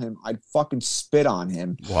saw him, I'd fucking spit on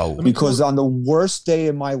him. Whoa. Because on the worst day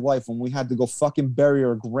of my life, when we had to go fucking bury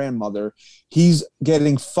our grandmother, he's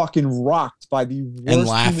getting fucking rocked by the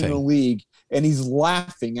worst team in the league, and he's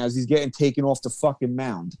laughing as he's getting taken off the fucking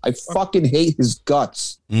mound. I fucking hate his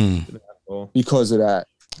guts because of that.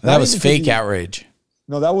 That was fake outrage.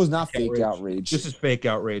 No, that was not fake outrage. This is fake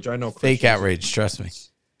outrage. I know. Fake outrage. Trust me.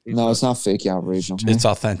 No, it's not fake outrage. Okay? It's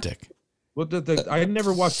authentic. Well, I had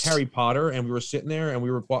never watched Harry Potter, and we were sitting there, and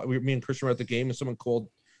me and Christian were at the game, and someone called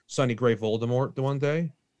Sonny Gray Voldemort the one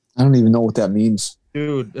day. I don't even know what that means.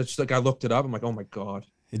 Dude, it's like I looked it up. I'm like, oh my god.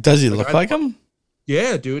 Does he look like him?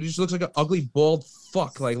 Yeah, dude. He just looks like an ugly bald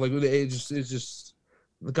fuck. Like it's just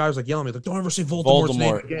the guy was like yelling at me, like, don't ever say Voldemort's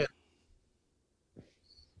name again.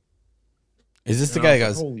 Is this the guy that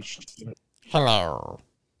goes, holy shit. hello?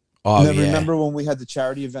 Oh, yeah. Remember when we had the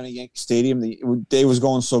charity event at Yankee Stadium? The day was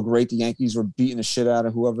going so great. The Yankees were beating the shit out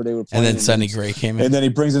of whoever they were playing. And then Sonny Gray came in. And then he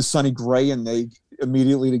brings in Sonny Gray, and they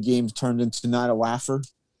immediately the game turned into Night of Laugher.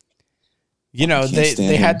 You know,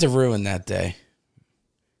 they had to ruin that day.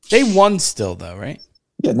 They won still, though, right?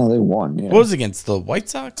 Yeah, no, they won. Yeah. What was it against the White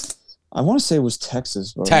Sox? I want to say it was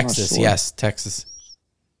Texas. But Texas, I'm not sure. yes, Texas.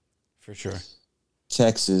 For sure.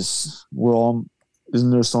 Texas. Well, isn't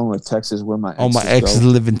there a song like Texas where my my exes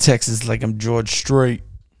live in Texas like I'm George Strait.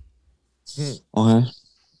 Okay.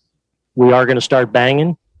 We are going to start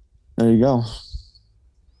banging. There you go.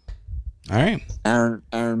 All right.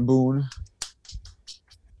 Aaron Boone.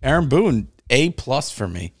 Aaron Boone, A+ for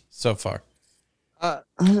me so far. I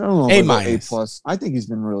don't know. A-. A+. I think he's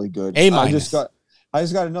been really good. A-. I just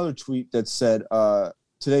got another tweet that said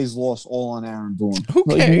today's loss all on Aaron Boone.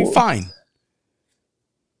 Okay, fine.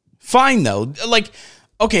 Fine though. Like,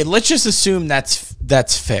 okay, let's just assume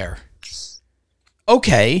that's fair.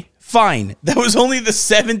 Okay, fine. That was only the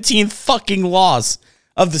 17th fucking loss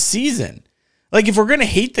of the season. Like, if we're gonna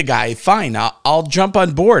hate the guy, fine. I'll jump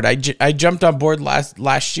on board. I jumped on board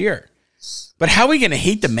last year. But how are we gonna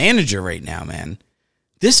hate the manager right now, man?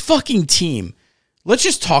 This fucking team. Let's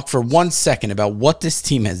just talk for 1 second about what this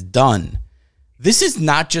team has done. This is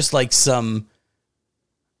not just like some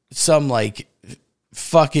like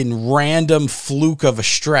fucking random fluke of a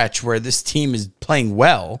stretch where this team is playing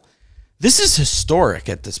well. This is historic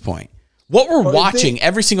at this point. What we're watching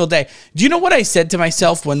every single day. Do you know what I said to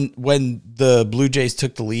myself when the Blue Jays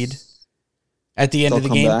took the lead? at the end of the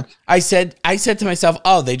game. Back. I said to myself,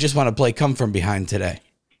 oh, they just want to play come from behind today.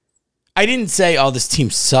 I didn't say, oh, this team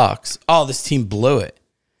sucks. Oh, this team blew it.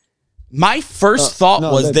 My first thought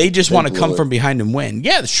was they just want to come from behind and win.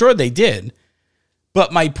 Yeah, sure they did.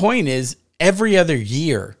 But my point is, every other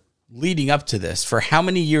year leading up to this, for how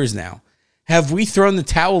many years now, have we thrown the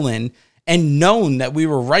towel in and known that we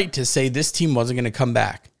were right to say this team wasn't going to come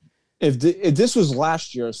back? If this was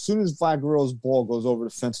last year, as soon as Vlad Guerrero's ball goes over the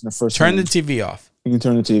fence in the first turn inning, the TV off. You can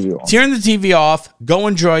turn the TV off. Turn the TV off. Go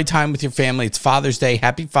enjoy time with your family. It's Father's Day.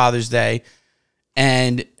 Happy Father's Day.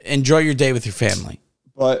 And enjoy your day with your family.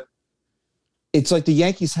 But it's like the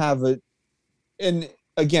Yankees have it. And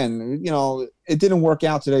again, you know, it didn't work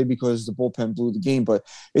out today because the bullpen blew the game. But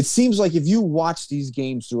it seems like if you watch these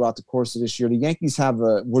games throughout the course of this year, the Yankees have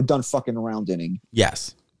a we're done fucking around inning.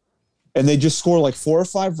 Yes. And they just score like 4 or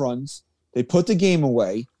 5 runs. They put the game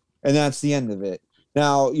away, and that's the end of it.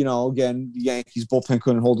 Now, you know, again, the Yankees bullpen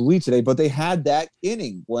couldn't hold the lead today, but they had that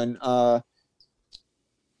inning when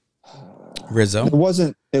Rizzo. It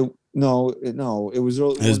wasn't. It was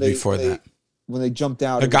early. It was before that. When they jumped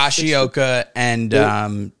out. Higashioka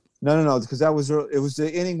and No, because that was early. It was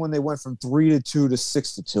the inning when they went from 3-2 to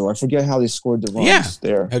 6-2. I forget how they scored the runs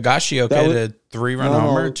there. Higashioka hit a 3-run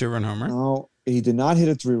homer, a 2-run homer. No, he did not hit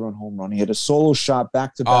a 3-run home run. He hit a solo shot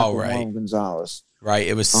back to back with Juan Gonzalez. Right,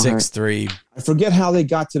 it was 6-3. I forget how they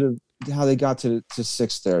got to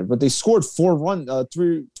 6 there, but they scored 3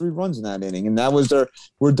 runs in that inning, and that was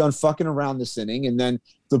we're done fucking around this inning. And then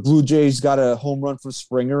the Blue Jays got a home run from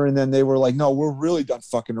Springer, and then they were like, no, we're really done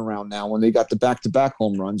fucking around now when they got the back-to-back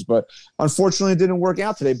home runs. But unfortunately, it didn't work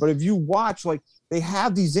out today. But if you watch, like, they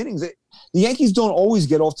have these innings. The Yankees don't always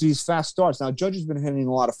get off to these fast starts. Now, Judge has been hitting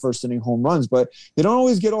a lot of first-inning home runs, but they don't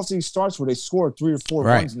always get off to these starts where they score 3 or 4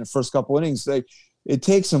 runs in the first couple innings. It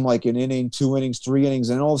takes them like an inning, 2 innings, 3 innings,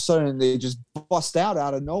 and all of a sudden they just bust out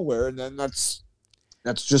of nowhere, and then that's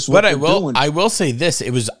just what they're doing. I will say this: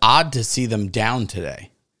 it was odd to see them down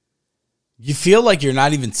today. You feel like you're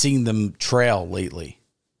not even seeing them trail lately.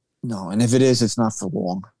 No, and if it is, it's not for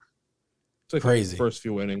long. It's like crazy. The first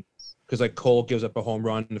few innings, because like Cole gives up a home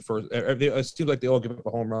run in the first. It seems like they all give up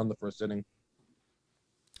a home run in the first inning.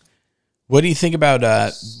 What do you think about?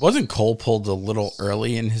 Wasn't Cole pulled a little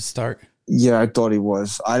early in his start? Yeah, I thought he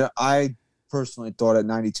was. I personally thought at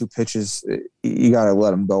 92 pitches, you got to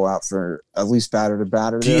let him go out for at least batter to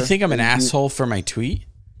batter. Do you think I'm an asshole for my tweet?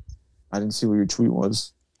 I didn't see what your tweet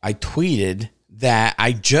was. I tweeted that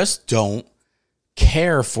I just don't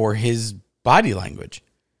care for his body language.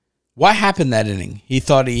 What happened that inning? He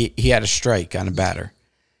thought he had a strike on a batter.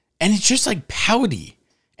 And it's just like pouty.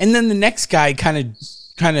 And then the next guy kind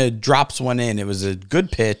of drops one in. It was a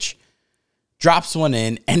good pitch. Drops one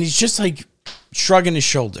in, and he's just like shrugging his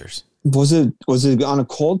shoulders. Was it on a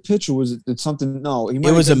cold pitch, or was it something? No, it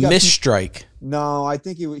was a missed strike. No, I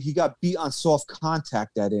think he got beat on soft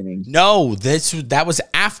contact that inning. No, that was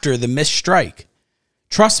after the missed strike.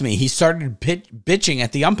 Trust me, he started bitching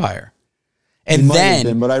at the umpire, and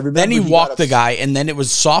then he walked the guy, and then it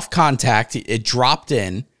was soft contact. It dropped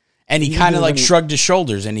in, and he kind of like shrugged his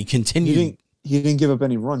shoulders, and he continued. He didn't give up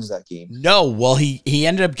any runs that game. No, well, he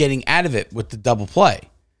ended up getting out of it with the double play.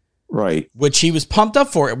 Right. Which he was pumped up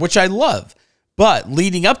for, which I love. But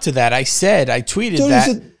leading up to that, I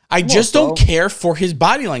tweeted I just don't care for his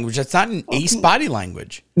body language. That's not an ace body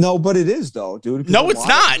language. No, but it is, though, dude. No, it's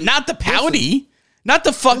not. Not the pouty. Not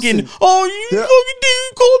the fucking, fucking dude,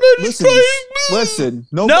 called that a strike. Listen.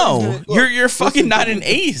 No, you're fucking not an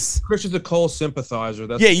ace. Chris is a Cole sympathizer.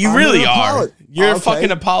 Yeah, you really are. You're a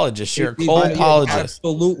fucking apologist. You're a Cole apologist.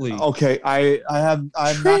 Absolutely. Okay, I'm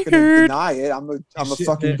not going to deny it. I'm a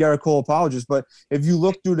fucking Garrett Cole apologist. But if you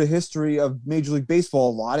look through the history of Major League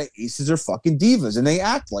Baseball, a lot of aces are fucking divas, and they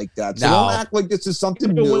act like that. So don't act like this is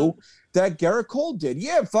something new that Garrett Cole did.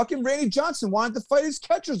 Yeah, fucking Randy Johnson wanted to fight his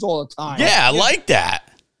catchers all the time. Yeah, I like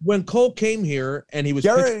that. When Cole came here and he was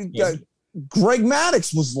Greg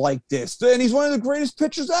Maddux was like this, and he's one of the greatest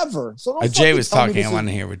pitchers ever. So Jay was talking. I want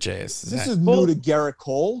to hear what Jay is. This is new to Garrett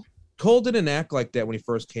Cole. Cole didn't act like that when he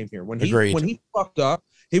first came here. When he fucked up,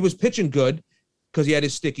 he was pitching good because he had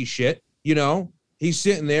his sticky shit. You know, he's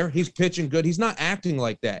sitting there, he's pitching good. He's not acting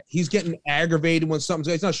like that. He's getting aggravated when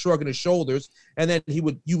he's not shrugging his shoulders. And then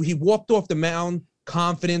he walked off the mound,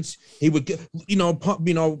 confidence. He would get, pump,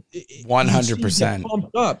 100%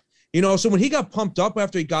 pumped up. So when he got pumped up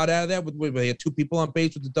after he got out of that, with he had 2 people on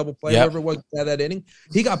base with the double play, whatever it was, out of that inning,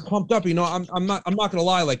 he got pumped up. I'm not gonna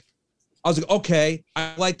lie, like I was like, okay,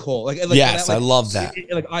 I like Cole. Yes, I love that.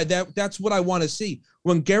 That's what I want to see.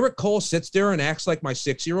 When Garrett Cole sits there and acts like my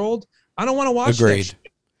 6-year-old, I don't want to watch Agreed.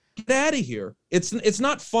 that. get out of here. It's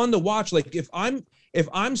not fun to watch. Like if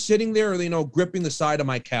I'm sitting there, gripping the side of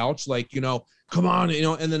my couch, like, come on,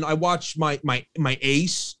 and then I watch my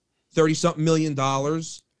ace, $30-something million,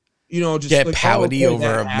 just get like, pouty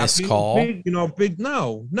over a happy, missed call. Big,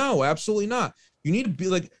 no, absolutely not. You need to be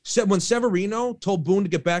like, when Severino told Boone to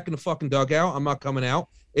get back in the fucking dugout, I'm not coming out.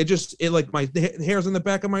 It like my hairs on the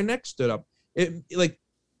back of my neck stood up. It like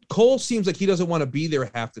Cole seems like he doesn't want to be there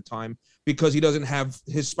half the time because he doesn't have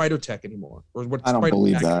his spider tech anymore. Or what? I don't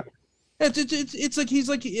believe that. It's like he's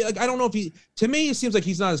like I don't know if he. To me, it seems like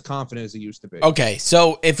he's not as confident as he used to be. Okay,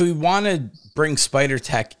 so if we want to bring spider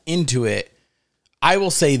tech into it, I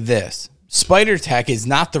will say this: spider tech is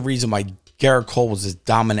not the reason why Garrett Cole was as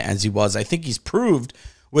dominant as he was. I think he's proved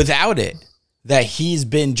without it that he's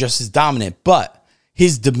been just as dominant, but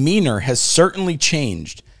his demeanor has certainly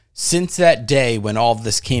changed since that day when all of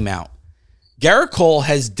this came out. Garrett Cole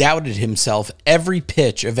has doubted himself every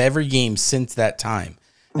pitch of every game since that time.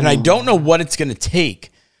 And I don't know what it's going to take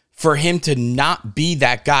for him to not be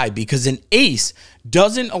that guy, because an ace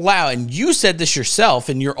doesn't allow, and you said this yourself,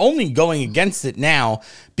 and you're only going against it now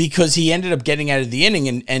because he ended up getting out of the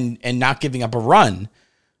inning and not giving up a run.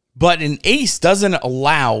 But an ace doesn't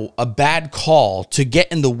allow a bad call to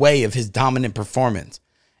get in the way of his dominant performance.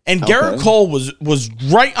 And Garrett Cole was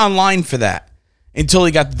right on line for that until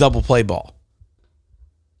he got the double play ball.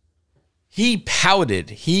 He pouted.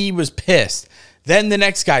 He was pissed. Then the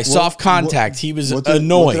next guy, soft contact. He was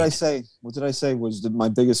annoyed. What did I say was my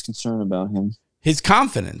biggest concern about him? His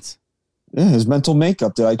confidence. Yeah, his mental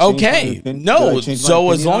makeup. Did I change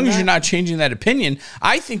so as long as you're not changing that opinion,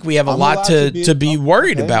 I think we have a lot to be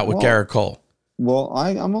worried about with Garrett Cole. Well,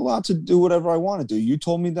 I'm allowed to do whatever I want to do. You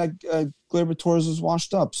told me that Gleyber Torres was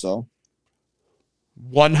washed up, so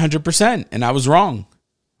 100%, and I was wrong,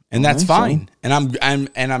 and that's fine. And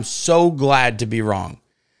I'm so glad to be wrong,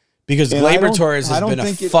 because Gleyber Torres has been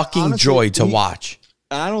a fucking joy to watch.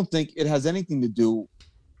 I don't think it has anything to do.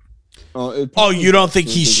 You don't think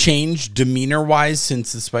he's changed demeanor-wise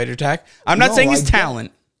since the spider attack? I'm not saying his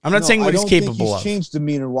talent. I'm not saying what he's capable of. He's changed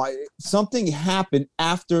demeanor-wise. Something happened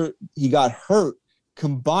after he got hurt,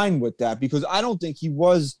 combined with that, because I don't think he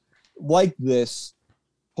was like this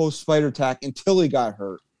post-spider attack until he got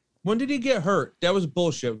hurt. When did he get hurt? That was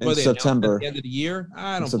bullshit. In September. At the end of the year?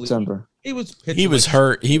 I don't September. He was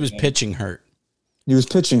hurt. He was pitching hurt. He was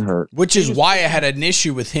pitching hurt. Which is why I had an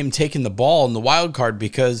issue with him taking the ball in the wild card,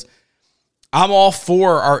 because I'm all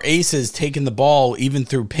for our aces taking the ball even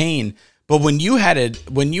through pain. But when you had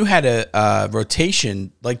a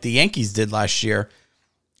rotation like the Yankees did last year,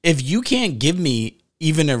 if you can't give me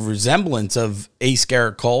even a resemblance of Ace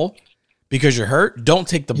Garrett Cole because you're hurt, don't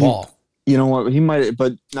take the ball. You know what? He might,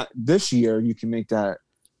 but not this year. You can make that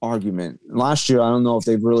argument. Last year, I don't know if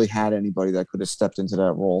they've really had anybody that could have stepped into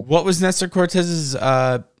that role. What was Nestor Cortez's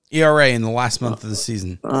ERA in the last month of the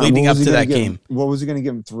season, leading up to that game? What was he going to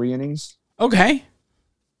give him? 3 innings? Okay.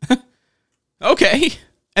 Okay.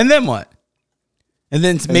 And then what? And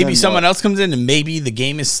then maybe someone else comes in and maybe the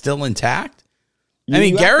game is still intact?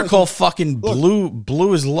 Garrett Cole fucking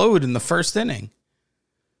blew his load in the first inning.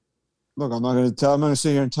 Look, I'm not going to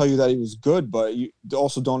sit here and tell you that he was good, but you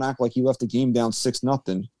also don't act like he left the game down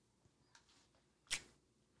 6-0.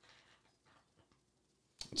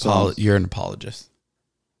 So you're an apologist.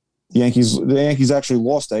 The Yankees actually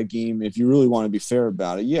lost that game. If you really want to be fair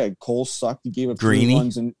about it, yeah, Cole sucked. He gave up 3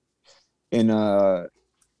 runs in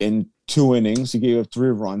 2 innings. He gave up 3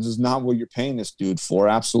 runs. Is not what you're paying this dude for.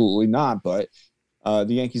 Absolutely not. But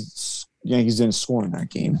the Yankees didn't score in that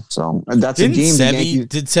game. So that's a game.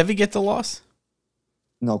 Did Sevy get the loss?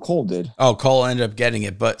 No, Cole did. Oh, Cole ended up getting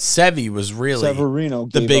it, but Sevy was really Severino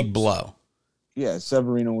the big blow. Yeah,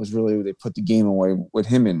 Severino was really, they put the game away with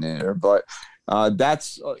him in there. But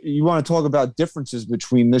that's you want to talk about differences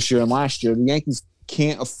between this year and last year. The Yankees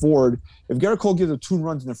can't afford, if Garrett Cole gives up 2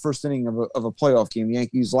 runs in the first inning of a playoff game, the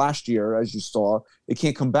Yankees last year, as you saw, they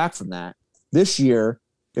can't come back from that. This year,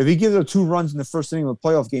 if he gives up 2 runs in the first inning of a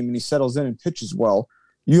playoff game and he settles in and pitches well,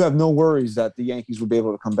 you have no worries that the Yankees would be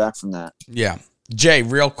able to come back from that. Yeah. Jay,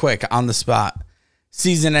 real quick, on the spot.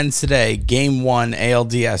 Season ends today. Game 1,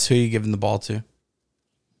 ALDS. Who are you giving the ball to?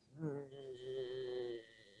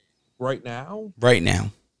 Right now? Right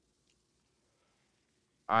now.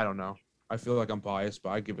 I don't know. I feel like I'm biased, but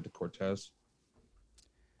I give it to Cortez.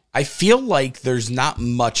 I feel like there's not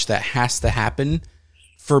much that has to happen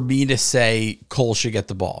for me to say Cole should get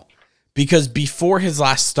the ball. Because before his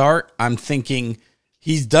last start, I'm thinking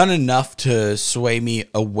he's done enough to sway me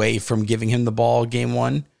away from giving him the ball game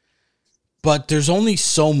 1. but there's only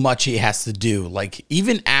so much he has to do. Like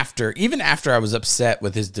even after I was upset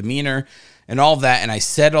with his demeanor and all that, and I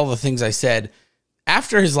said all the things I said,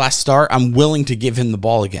 after his last start, I'm willing to give him the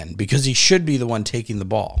ball again because he should be the one taking the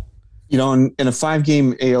ball. You know, in a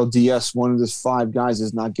 5-game ALDS, one of the 5 guys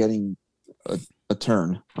is not getting a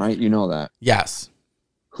turn, right? You know that. Yes.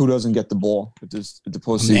 Who doesn't get the ball at the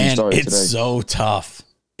postseason started today? It's so tough.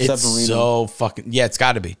 It's Severino. so fucking... Yeah, it's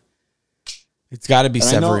got to be. It's got to be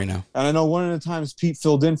Severino. I know one of the times Pete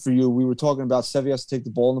filled in for you, we were talking about Sevy has to take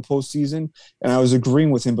the ball in the postseason, and I was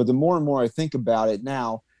agreeing with him. But the more and more I think about it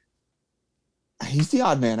now, he's the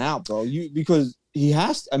odd man out, bro. Because he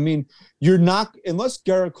has to, I mean, you're not, unless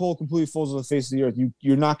Garrett Cole completely falls on the face of the earth,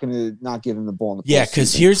 you're not going to not give him the ball in the postseason. Yeah,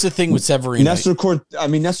 because here's the thing with Severino. Nestor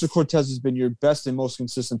Cortez has been your best and most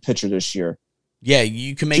consistent pitcher this year. Yeah,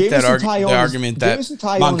 you can make the argument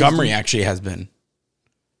that Montgomery actually has been.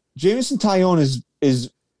 Jameson Taillon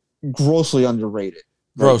is grossly underrated.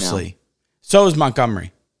 Grossly. Now. So is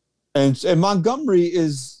Montgomery. And Montgomery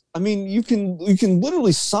is, I mean, you can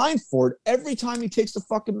literally sign for it every time he takes the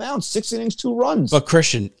fucking mound. 6 innings, 2 runs. But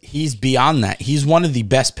Christian, he's beyond that. He's one of the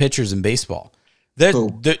best pitchers in baseball.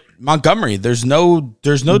 Montgomery, there's no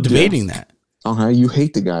debating that. Okay, you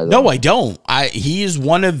hate the guy, though. No, I don't. He is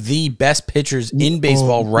one of the best pitchers in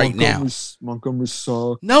baseball right now. Montgomery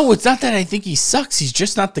sucks. No, it's not that I think he sucks. He's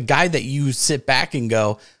just not the guy that you sit back and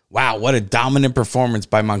go, wow, what a dominant performance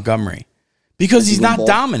by Montgomery. Because he's not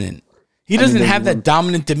dominant. He doesn't have that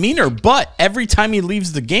dominant demeanor, but every time he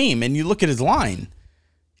leaves the game and you look at his line,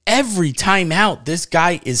 every time out, this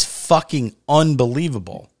guy is fucking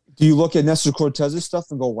unbelievable. Do you look at Nestor Cortez's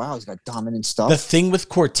stuff and go, wow, he's got dominant stuff? The thing with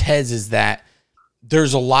Cortez is that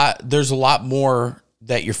there's a lot more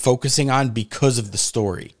that you're focusing on because of the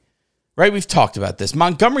story. Right? We've talked about this.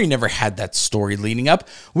 Montgomery never had that story leading up.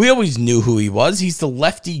 We always knew who he was. He's the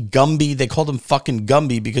lefty Gumby. They called him fucking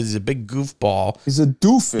Gumby because he's a big goofball. He's a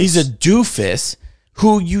doofus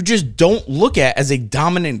who you just don't look at as a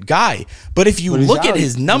dominant guy. But if you look at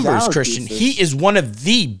his numbers, Christian, he is one of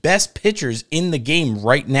the best pitchers in the game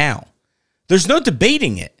right now. There's no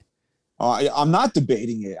debating it. I'm not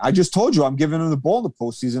debating it. I just told you I'm giving him the ball in the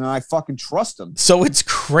postseason, and I fucking trust him. So it's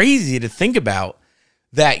crazy to think about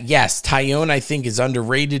that. Yes, Taillon, I think, is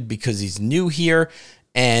underrated because he's new here,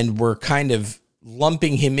 and we're kind of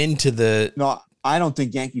lumping him into the... No, I don't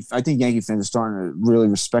think I think Yankee fans are starting to really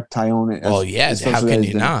respect Taillon. Well, yeah, how can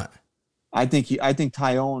you not? I think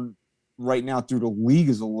Taillon right now through the league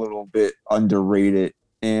is a little bit underrated,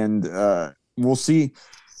 and we'll see.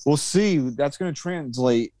 We'll see. That's going to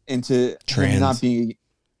translate into him not being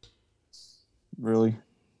really.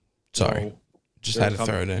 Sorry, just had to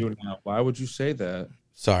throw it in. Why would you say that?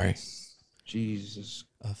 Sorry. Jesus.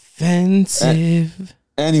 Offensive.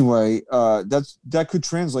 Anyway, that could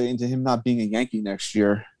translate into him not being a Yankee next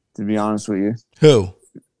year. To be honest with you, who?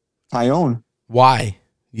 Taillon. Why?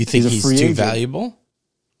 You think he's too agent. Valuable?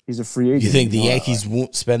 He's a free agent. You think the Yankees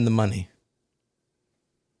won't spend the money?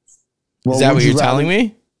 Well, is that what you're telling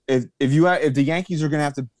me? If the Yankees are going to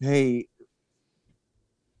have to pay,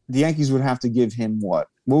 the Yankees would have to give him what?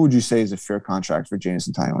 What would you say is a fair contract for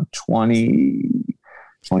Jameson Taillon? 20,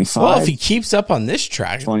 25? Well, if he keeps up on this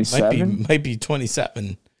track, 27? might be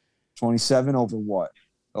 27. 27 over what?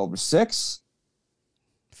 Over 6?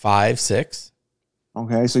 5, 6.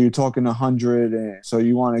 Okay, so you're talking 100. So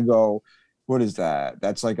you want to go, what is that?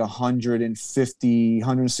 That's like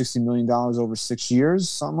 $160 million over 6 years,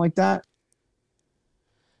 something like that.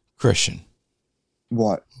 Christian.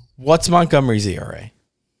 What? What's Montgomery's ERA?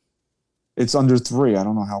 It's under 3. I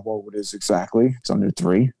don't know how low it is exactly. It's under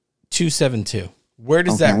 3. 2.72. Where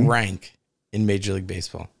does that rank in Major League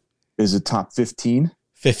Baseball? Is it top 15?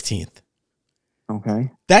 15th.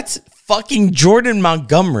 Okay. That's fucking Jordan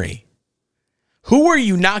Montgomery. Who are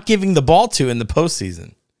you not giving the ball to in the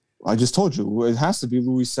postseason? I just told you. It has to be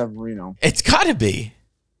Luis Severino. It's got to be.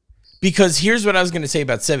 Because here's what I was going to say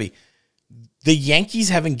about Sevy. The Yankees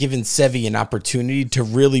haven't given Sevy an opportunity to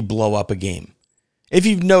really blow up a game. If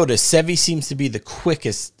you've noticed, Sevy seems to be the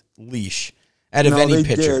quickest leash out of any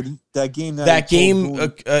pitcher. Did. That game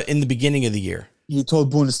in the beginning of the year. He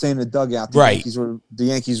told Boone to stay in the dugout. The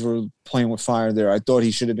Yankees were playing with fire there. I thought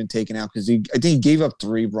he should have been taken out because I think he gave up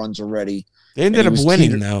 3 runs already. They ended up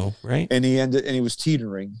winning though, right? And he was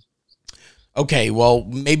teetering. Okay, well,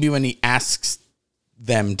 maybe when he asks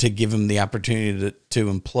them to give him the opportunity to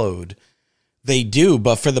implode, they do.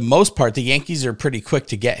 But for the most part, the Yankees are pretty quick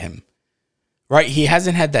to get him. Right? He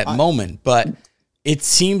hasn't had that moment, but it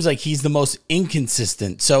seems like he's the most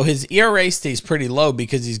inconsistent. So his ERA stays pretty low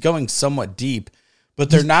because he's going somewhat deep, but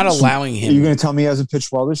they're not allowing him. Are you going to tell me he hasn't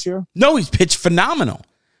pitched well this year? No, he's pitched phenomenal.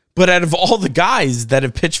 But out of all the guys that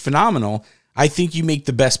have pitched phenomenal, I think you make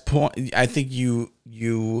the best point. I think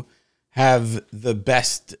you have the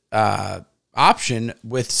best option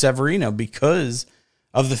with Severino because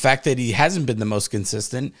of the fact that he hasn't been the most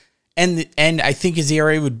consistent. And I think his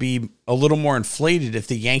ERA would be a little more inflated if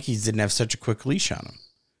the Yankees didn't have such a quick leash on him.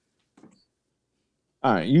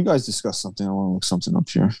 All right, you guys discuss something. I want to look something up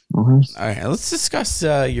here. Okay. All right, let's discuss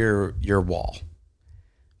your wall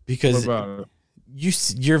because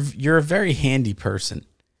you're a very handy person.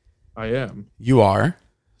 I am. You are.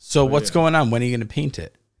 So what's going on? When are you going to paint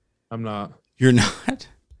it? I'm not. You're not?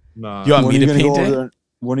 Nah. You want me to paint it?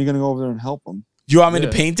 When are you going to go over there and help them? You want me to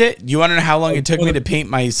paint it? You want to know how long it took me to paint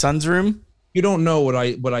my son's room? You don't know what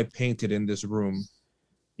I painted in this room.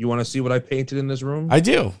 You want to see what I painted in this room? I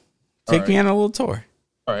do. Take me on a little tour.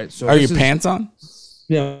 All right. So are your pants on?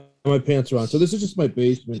 Yeah, my pants are on. So this is just my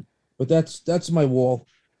basement, but that's my wall.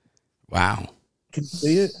 Wow. Can you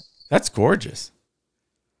see it? That's gorgeous.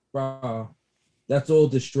 Wow. That's all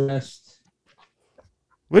distressed.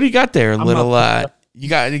 What do you got there? You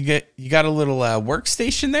got a little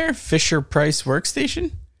workstation there? Fisher Price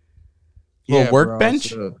workstation? Little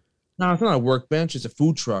workbench? No, it's not a workbench. It's a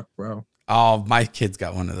food truck, bro. Oh, my kid's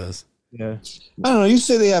got one of those. Yeah. I don't know. You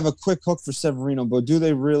say they have a quick hook for Severino, but do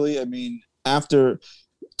they really? I mean, after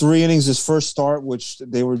 3 innings, his first start, which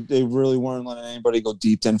they really weren't letting anybody go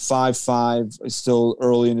deep. Then 5-5, still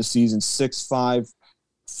early in the season. 6-5,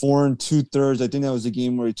 4 2/3. I think that was the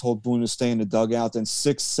game where he told Boone to stay in the dugout. Then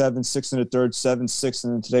 6-7, 6 1/3, 7-6,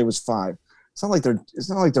 and then today was 5. It's not like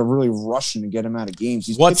they're really rushing to get him out of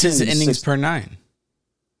games. What's his innings per 9?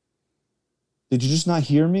 Did you just not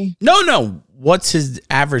hear me? No. What's his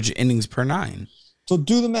average innings per 9? So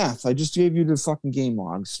do the math. I just gave you the fucking game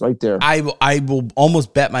logs right there. I will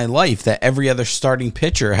almost bet my life that every other starting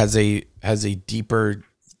pitcher has a deeper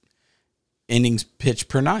innings pitch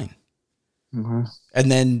per 9. Mm-hmm.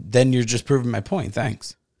 And then you're just proving my point.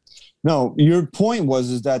 Thanks. No, your point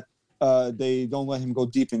is that they don't let him go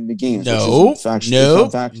deep in the games. No. That's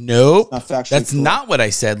not what I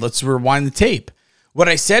said. Let's rewind the tape. What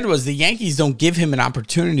I said was the Yankees don't give him an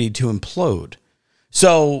opportunity to implode.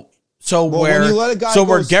 So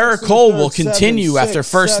where Garrett Cole will continue after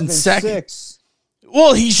first and second.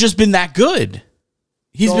 Well, he's just been that good.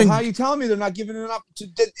 How are you telling me they're not giving an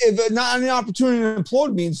opportunity? If not an opportunity to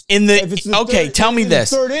implode means tell me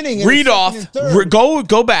this. Third inning, read off.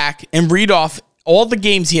 Go back and read off all the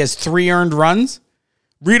games he has 3 earned runs.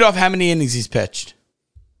 Read off how many innings he's pitched.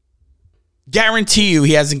 Guarantee you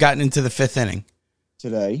he hasn't gotten into the 5th inning.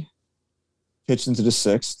 Today, pitched into the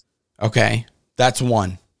 6th. Okay, that's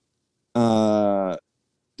 1.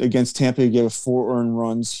 Against Tampa, he gave 4 earned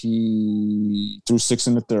runs. He threw 6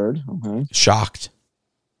 in the 3rd. Okay, shocked.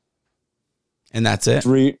 And that's it.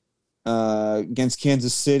 3 against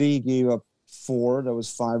Kansas City, he gave up 4. That was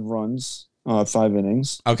 5 runs, 5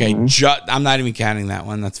 innings. Okay, I'm not even counting that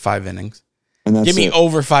one. That's 5 innings. And that's give me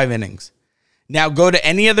over 5 innings. Now go to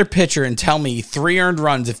any other pitcher and tell me 3 earned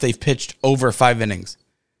runs if they've pitched over 5 innings.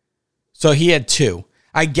 So he had 2.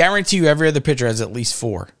 I guarantee you every other pitcher has at least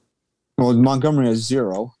 4. Well, Montgomery has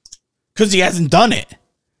 0. Because he hasn't done it.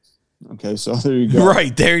 Okay, so there you go.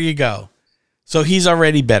 Right, there you go. So he's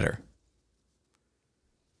already better.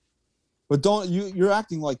 But you're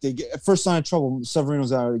acting like they get first sign of trouble,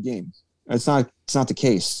 Severino's out of the game. It's not the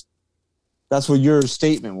case. That's what your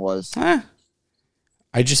statement was.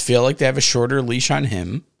 I just feel like they have a shorter leash on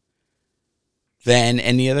him than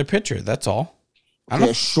any other pitcher. That's all.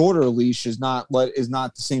 A shorter leash is not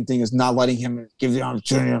the same thing as not letting him give the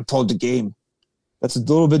opportunity to implode the game. That's a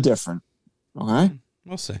little bit different. Okay?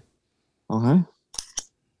 We'll see. Okay.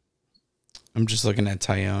 I'm just looking at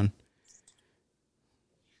Tyone.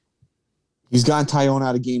 He's gotten Tyone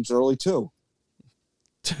out of games early too.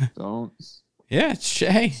 Yeah,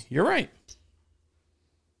 hey, you're right.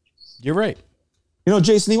 You're right. You know,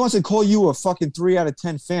 Jason, he wants to call you a fucking 3 out of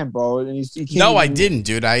 10 fan, bro. And he can't no, I didn't,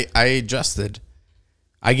 dude. I adjusted.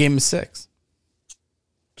 I gave him a 6.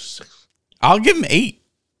 I'll give him 8.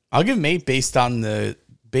 I'll give him 8 based on. I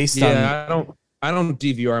don't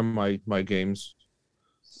DVR my games.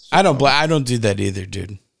 So I don't do that either,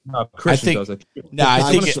 dude. No, Christian does it. No,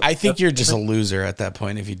 I think you're just a loser at that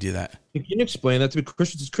point if you do that. Can you explain that to me?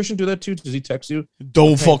 Does Christian do that too? Does he text you?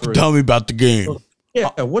 Don't fucking tell me about the game. Yeah,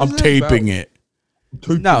 I'm taping it.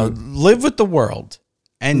 No, live with the world.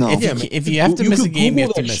 And if you have to miss a game, you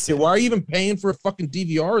have to miss it. Why are you even paying for a fucking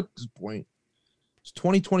DVR at this point? It's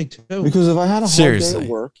 2022. Because if I had a hard day at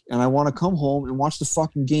work and I want to come home and watch the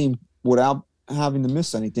fucking game without having to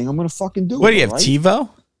miss anything, I'm going to fucking do it. What do you have, TiVo?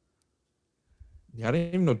 Yeah, I didn't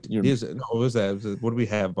even know. What was that? What do we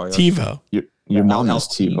have by us? TiVo. Your mom has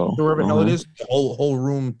TiVo. Wherever the hell it is, the whole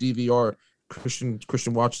room DVR. Christian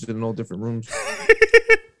watches it in all different rooms.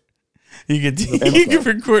 You can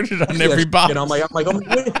record it on every box. And I'm like,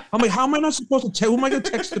 how am I not supposed to tell? Who am I going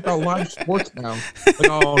to text about live sports now? Like,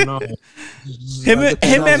 oh no.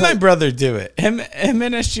 Him and my brother do it. Him and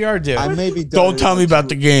SGR do it. I maybe don't tell me about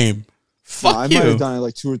the game. Fuck I you. might have done it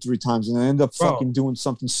like 2 or 3 times, and I end up fucking doing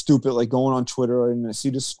something stupid, like going on Twitter and I see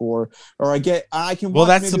the score, or I can. Well, watch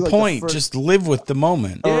that's maybe the like point. Just live with the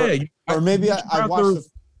moment. Or maybe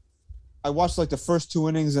I watched like the first 2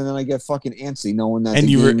 innings, and then I get fucking antsy knowing that. And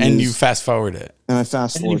you fast forward it. And I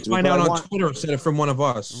fast forward. And you find out on Twitter instead of from one of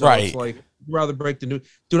us. So right. It's like, rather break the news.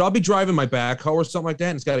 Dude, I'll be driving my backhoe or something like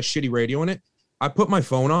that, and it's got a shitty radio in it. I put my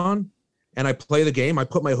phone on, and I play the game. I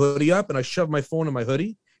put my hoodie up, and I shove my phone in my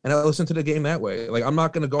hoodie, and I listen to the game that way. Like, I'm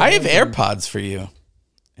not going to go. I have AirPods for you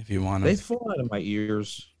if you want them. They fall out of my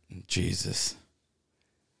ears. Jesus.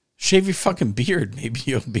 Shave your fucking beard. Maybe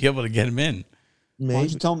you'll be able to get him in. Why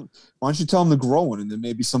don't you tell him to grow one, and then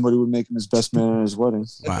maybe somebody would make him his best man at his wedding.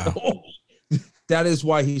 Wow. That is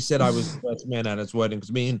why he said I was the best man at his wedding.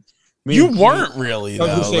 Because me you weren't really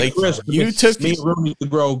though. Like Chris, you took me and Rooney to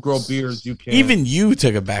grow beards. You can't. Even you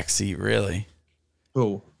took a back seat, really.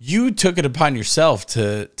 Who? You took it upon yourself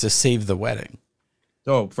to save the wedding.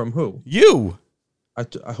 Oh, from who? You.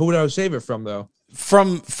 Who would I save it from though?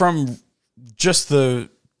 From just the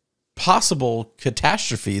possible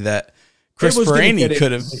catastrophe that Chris Baraney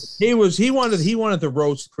could have. He wanted to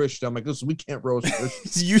roast Christian. I'm like, listen, we can't roast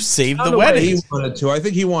Christian. You saved the wedding. He wanted to. I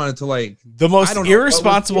think he wanted to like the most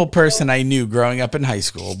irresponsible person I knew growing up in high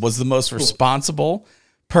school was the most responsible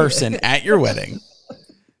person at your wedding,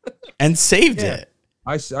 and saved it.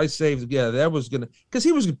 I saved. Yeah, that was gonna because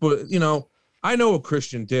he was. You know, I know what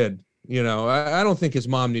Christian did. You know, I don't think his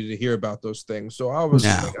mom needed to hear about those things. So I was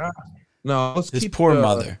like, no, let's his keep poor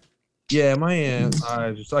mother. Yeah, my aunt.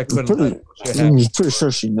 I couldn't. I'm pretty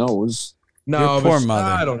sure she knows. No, your poor mother.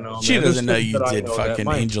 I don't know. She man. doesn't know you did fucking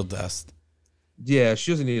angel dust. Yeah,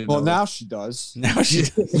 she doesn't need to know. Well, now she does. Now she.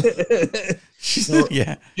 She doesn't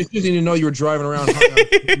even know you were driving around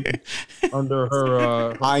under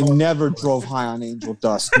her. I never drove high on angel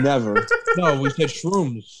dust. Never. No, we said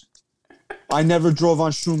shrooms. I never drove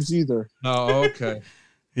on shrooms either. Oh, okay.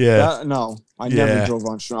 Yeah. No, I never drove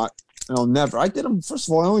on shrooms. No, never. I did them. First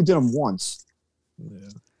of all, I only did them once. Yeah.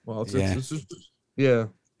 Well, it's just, yeah.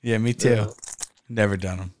 Yeah, me too. Yeah. Never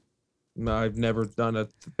done them. No, I've never done a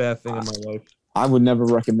bad thing in my life. I would never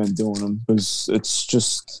recommend doing them because it's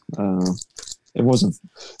just, it wasn't,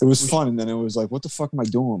 it was fun. And then it was like, what the fuck am I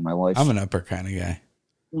doing with my life? I'm an upper kind of guy.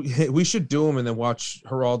 We should do them and then watch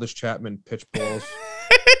Geraldus Chapman pitch balls.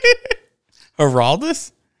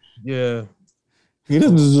 Geraldus? Yeah. He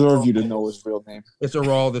doesn't deserve you to know his real name. It's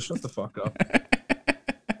Geraldus. Shut the fuck up.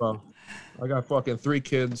 Well, I got fucking 3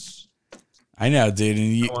 kids. I know, dude.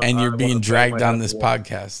 And you're being dragged on this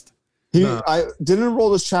podcast. I didn't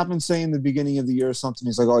Aroldis Chapman say in the beginning of the year or something.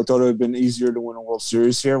 He's like, "Oh, I thought it would have been easier to win a World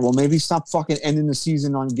Series here." Well, maybe stop fucking ending the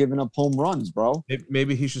season on giving up home runs, bro.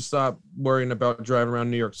 Maybe he should stop worrying about driving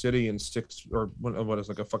around New York City in 6 or what is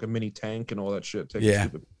like a fucking mini tank and all that shit.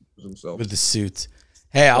 Himself with the suits.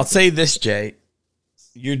 Hey, I'll say this, Jay.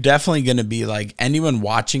 You're definitely going to be like anyone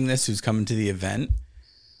watching this who's coming to the event.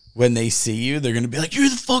 When they see you, they're going to be like, "You're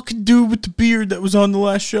the fucking dude with the beard that was on the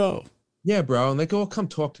last show." Yeah, bro. And they go, come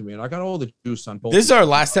talk to me. And I got all the juice on both. This is our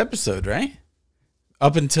last episode, right?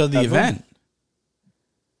 Up until the event.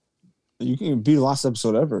 You can be the last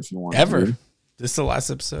episode ever if you want. Ever. This is the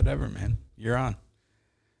last episode ever, man. You're on.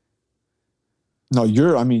 No,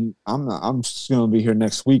 I'm not. I'm just going to be here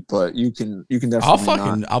next week, but you can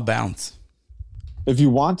definitely I'll bounce. If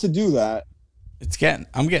you want to do that.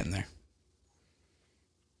 I'm getting there.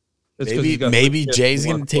 Maybe Jay's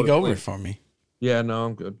going to take over for me. Yeah, no,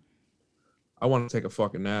 I'm good. I want to take a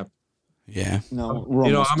fucking nap. Yeah. No,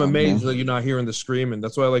 I'm amazed that you're not hearing the screaming.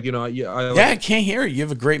 That's why, I can't hear it. You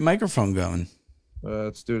have a great microphone going.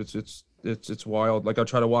 It's wild. Like I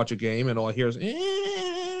try to watch a game and all I hear is.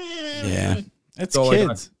 Yeah, it's so,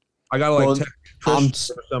 kids. I gotta text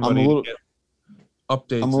Trish or somebody.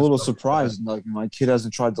 Updates. I'm a little surprised. Like my kid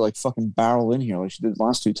hasn't tried to fucking barrel in here like she did the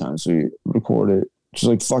last 2 times we recorded. She's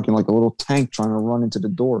like fucking like a little tank trying to run into the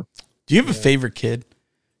door. Do you have a favorite kid,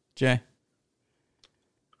 Jay?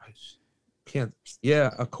 Can't. Yeah,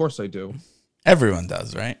 of course I do. Everyone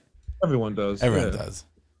does, right? Everyone does. Everyone does.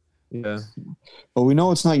 Yeah. But we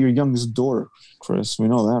know it's not your youngest daughter, Chris. We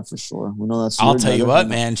know that for sure. We know that's. I'll tell you what,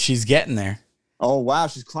 man. She's getting there. Oh wow,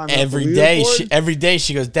 she's climbing every day. Every day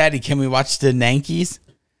she goes, "Daddy, can we watch the Yankees?"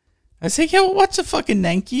 I say, "Yeah, well, watch the fucking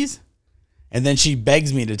Yankees." And then she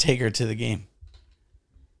begs me to take her to the game.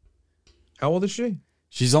 How old is she?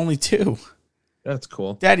 She's only 2. That's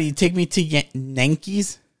cool. Daddy, you take me to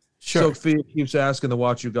Yankees? Sure. Sophia keeps asking to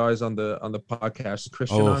watch you guys on the podcast. Is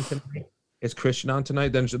Christian on tonight? Is Christian on tonight?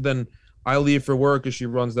 Then I leave for work as she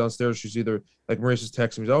runs downstairs. She's either like Marissa's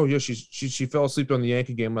texting me. Oh yeah, she fell asleep on the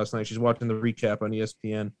Yankee game last night. She's watching the recap on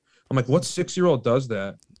ESPN. I'm like, what 6-year-old does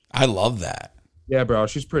that? I love that. Yeah, bro,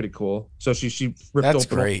 she's pretty cool. So she ripped That's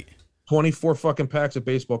open great. 24 fucking packs of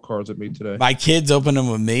baseball cards at me today. My kids open them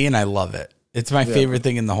with me, and I love it. It's my favorite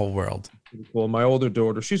thing in the whole world. Pretty cool. My older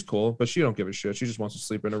daughter, she's cool, but she don't give a shit. She just wants to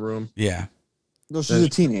sleep in her room. Yeah. No, she's a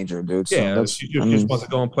teenager, dude. So Yeah, that's, she just wants to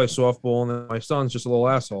go and play softball, and then my son's just a little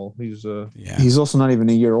asshole. He's he's also not even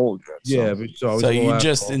a year old yet. So. yeah, but So you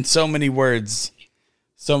just, in so many words,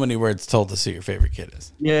 told us who your favorite kid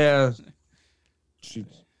is. yeah. She's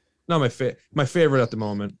not my favorite at the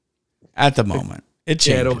moment. At the moment. It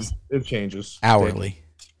changes. Yeah, it changes hourly.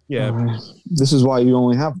 Yeah. This is why you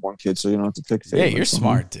only have one kid, so you don't have to pick favorites. Yeah, you're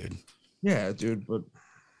smart, dude. Yeah, dude. But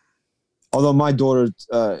although my daughter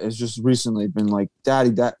has just recently been like,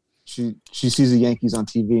 Daddy, she sees the Yankees on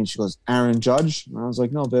TV and she goes, Aaron Judge? And I was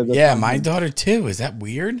like, no, babe. Yeah, my daughter too. Is that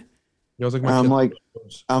weird? it was like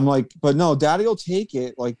I'm like, but no, Daddy will take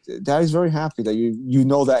it. Like, Daddy's very happy that you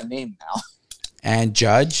know that name now. And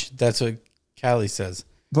Judge? That's what Callie says.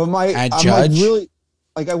 But I'm Judge? like, really,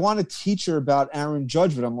 like, I want to teach her about Aaron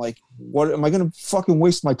Judge, but I'm like, what am I going to fucking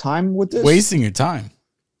waste my time with this? Wasting your time.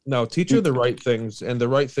 No, teach her the right things, and the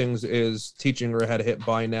right things is teaching her how to hit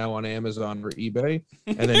buy now on Amazon or eBay,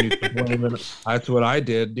 and then you can blame it. That's what I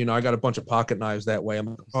did. You know, I got a bunch of pocket knives that way. I'm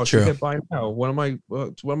like, oh, she hit buy now. What am I?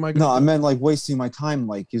 No, I meant like wasting my time.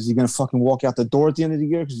 Like, is he gonna fucking walk out the door at the end of the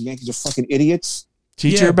year because the Yankees are fucking idiots?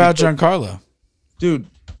 Teach her about Giancarlo, dude.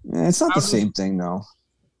 It's not the same thing, though.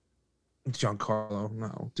 Giancarlo,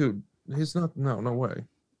 no, dude, he's not. No way.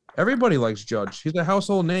 Everybody likes Judge. He's a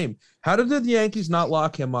household name. How did the Yankees not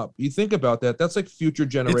lock him up? You think about that. That's like future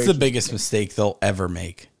generations. It's the biggest mistake they'll ever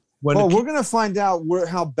make. We're going to find out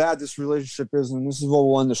how bad this relationship is, and this is what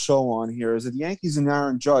we'll end the show on here, is that the Yankees and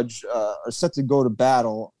Aaron Judge are set to go to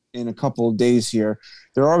battle in a couple of days here.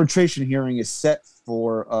 Their arbitration hearing is set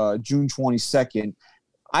for June 22nd.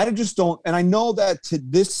 I just don't – and I know that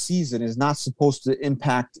this season is not supposed to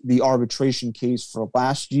impact the arbitration case for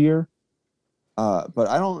last year. But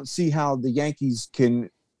I don't see how the Yankees can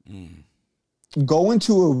go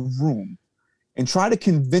into a room and try to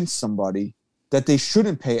convince somebody that they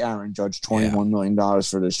shouldn't pay Aaron Judge $21 million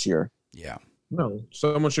for this year. Yeah. No,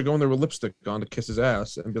 someone should go in there with lipstick on to kiss his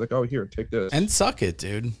ass and be like, oh, here, take this. And suck it,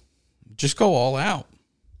 dude. Just go all out.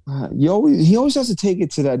 He always has to take it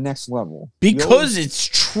to that next level. Because it's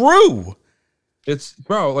true. It's,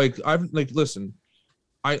 bro, listen.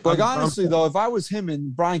 Honestly, though, if I was him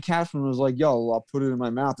and Brian Cashman was like, yo, I'll put it in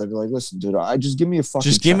my mouth, I'd be like, listen, dude, just give me a fucking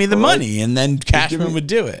Just give me the right? money, and then Cashman would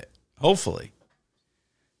do it. Hopefully.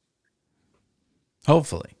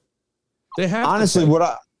 They have honestly,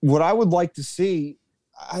 what I would like to see,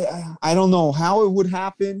 I don't know how it would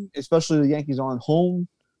happen, especially the Yankees aren't home,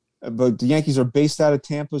 but the Yankees are based out of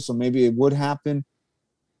Tampa, so maybe it would happen.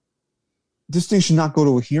 This thing should not go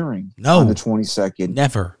to a hearing on the 22nd.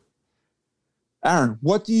 Never. Aaron,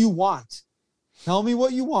 what do you want? Tell me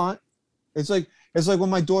what you want. It's like when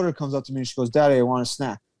my daughter comes up to me and she goes, Daddy, I want a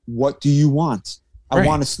snack. What do you want? I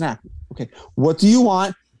want a snack. Okay. What do you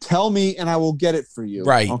want? Tell me and I will get it for you.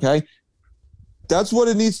 Right. Okay. That's what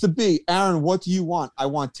it needs to be. Aaron, what do you want? I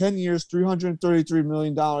want 10 years, $333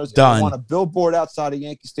 million. Done. I want a billboard outside of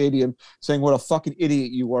Yankee Stadium saying what a fucking idiot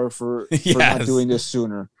you were for not doing this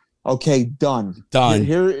sooner. Okay, done.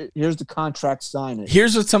 Here's the contract, sign it.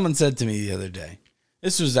 Here's what someone said to me the other day.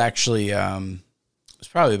 This was actually, it was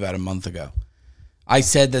probably about a month ago. I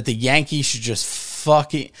said that the Yankees should just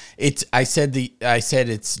I said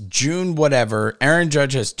it's June whatever. Aaron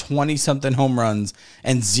Judge has 20-something home runs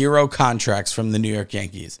and 0 contracts from the New York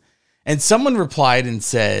Yankees. And someone replied and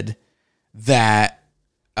said that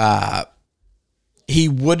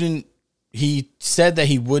he said that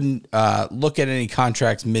he wouldn't look at any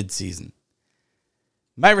contracts mid-season.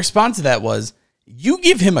 My response to that was, you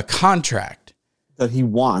give him a contract that he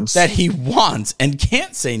wants and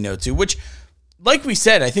can't say no to, which, like we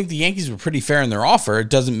said, I think the Yankees were pretty fair in their offer. It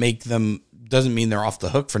doesn't mean they're off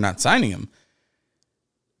the hook for not signing him.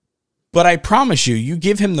 But I promise you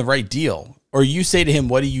give him the right deal, or you say to him,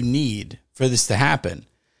 what do you need for this to happen?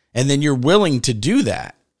 And then you're willing to do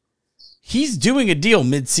that. He's doing a deal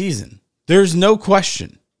mid-season. There's no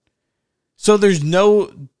question. So there's no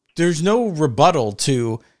rebuttal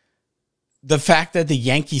to the fact that the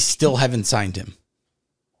Yankees still haven't signed him.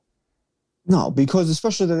 No, because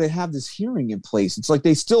especially that they have this hearing in place. It's like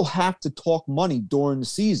they still have to talk money during the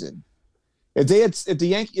season.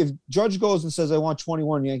 If Judge goes and says, I want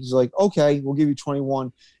 21, the Yankees are like, okay, we'll give you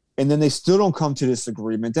 21. And then they still don't come to this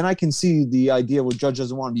agreement. Then I can see the idea where Judge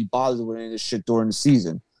doesn't want to be bothered with any of this shit during the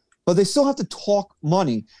season. But they still have to talk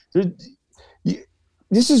money.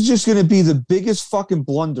 This is just going to be the biggest fucking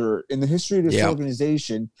blunder in the history of this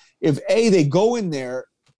organization. If they go in there,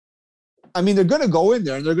 I mean, they're going to go in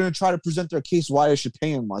there and they're going to try to present their case why they should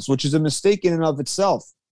pay him less, which is a mistake in and of itself.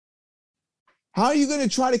 How are you going to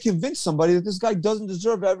try to convince somebody that this guy doesn't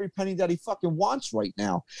deserve every penny that he fucking wants right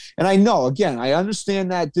now? And I know, again, I understand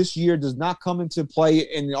that this year does not come into play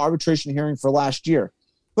in the arbitration hearing for last year,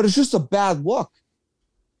 but it's just a bad look.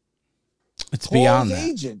 It's beyond that.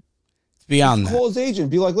 Agent. It's beyond that. Call his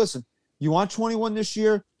agent. Be like, listen, you want 21 this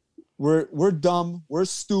year? We're dumb. We're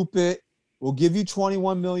stupid. We'll give you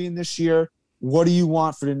 21 million this year. What do you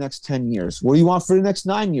want for the next 10 years? What do you want for the next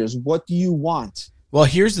 9 years? What do you want? Well,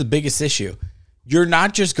 here's the biggest issue. You're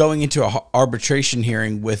not just going into an arbitration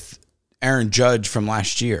hearing with Aaron Judge from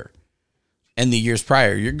last year and the years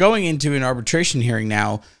prior. You're going into an arbitration hearing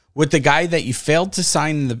now with the guy that you failed to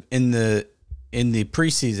sign in the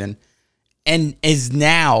preseason and is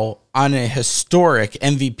now on a historic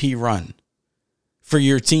MVP run for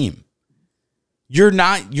your team. You're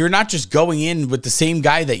not just going in with the same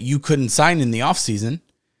guy that you couldn't sign in the offseason.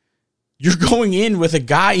 You're going in with a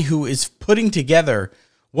guy who is putting together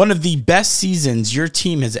one of the best seasons your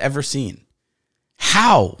team has ever seen.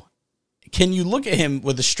 How can you look at him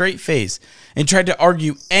with a straight face and try to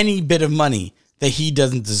argue any bit of money that he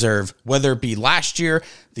doesn't deserve, whether it be last year,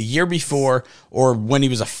 the year before, or when he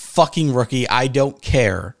was a fucking rookie? I don't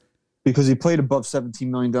care. Because he played above $17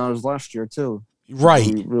 million last year, too.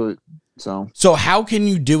 Right. So how can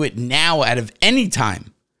you do it now out of any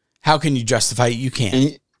time? How can you justify it? You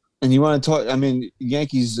can't. And you want to talk, I mean,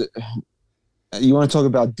 Yankees, you want to talk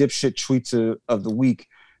about dipshit tweets of the week.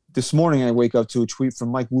 This morning, I wake up to a tweet from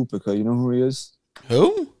Mike Lupica. You know who he is?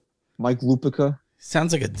 Who? Mike Lupica.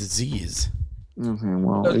 Sounds like a disease. Okay,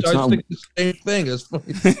 well, I was thinking the same thing.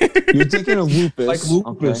 You're thinking of lupus. Like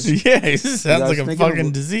lupus. Okay? Yeah, it sounds like a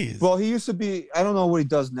fucking disease. Well, he used to be, I don't know what he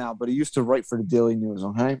does now, but he used to write for the Daily News,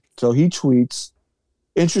 okay? So he tweets,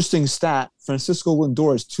 interesting stat, Francisco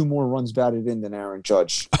Lindor has 2 more runs batted in than Aaron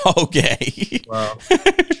Judge. Okay. Wow.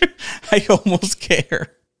 I almost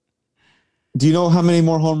care. Do you know how many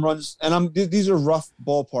more home runs? And these are rough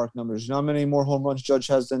ballpark numbers. You know how many more home runs Judge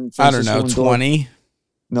has than Francisco I don't know, Lindor? 20?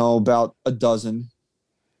 No, about a dozen.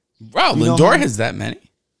 Wow, Lindor has that many.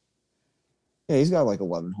 Yeah, he's got like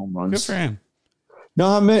 11 home runs. Good for him.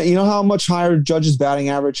 You know how much higher Judge's batting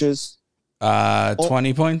average is?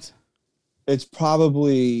 20 points? It's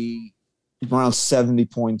probably around 70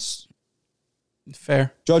 points.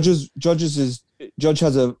 Fair. Judge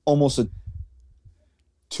has almost a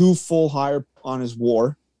 2 full higher on his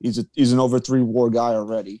WAR. He's an over 3 WAR guy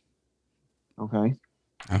already. Okay.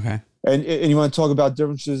 And you want to talk about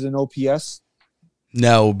differences in OPS?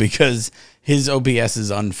 No, because his OPS is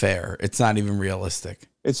unfair. It's not even realistic.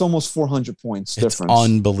 It's almost 400 points It's difference.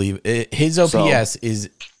 unbelievable. His OPS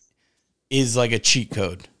is like a cheat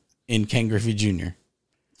code in Ken Griffey Jr.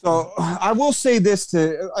 So I will say this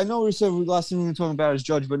I know we said last thing we were talking about is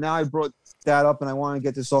Judge, but now I brought that up and I want to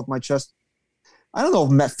get this off my chest. I don't know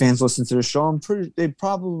if Met fans listen to the show. They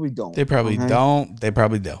probably don't. They probably don't. They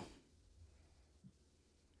probably do.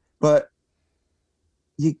 But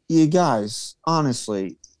you guys,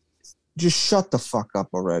 honestly, just shut the fuck up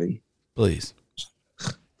already. Please.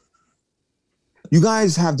 You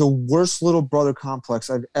guys have the worst little brother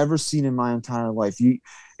complex I've ever seen in my entire life.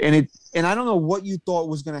 And I don't know what you thought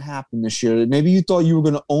was going to happen this year. Maybe you thought you were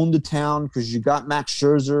going to own the town because you got Max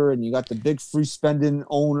Scherzer and you got the big free spending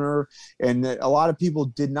owner, and a lot of people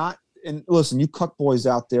did not. And listen, you cuck boys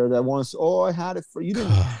out there that want to say, "Oh, I had it for you."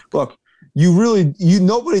 Didn't look.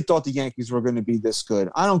 Nobody thought the Yankees were going to be this good.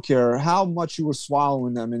 I don't care how much you were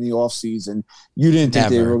swallowing them in the offseason. You didn't think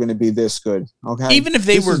they were going to be this good. Okay. Even if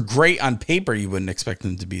they were great on paper, you wouldn't expect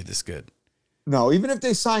them to be this good. No, even if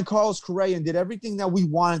they signed Carlos Correa and did everything that we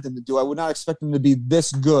wanted them to do, I would not expect them to be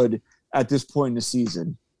this good at this point in the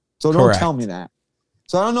season. So don't tell me that.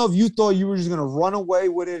 So I don't know if you thought you were just going to run away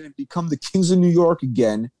with it and become the Kings of New York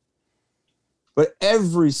again. But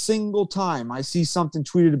every single time I see something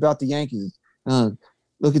tweeted about the Yankees,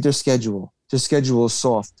 look at their schedule. Their schedule is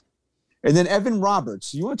soft. And then Evan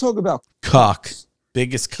Roberts. You want to talk about cuck?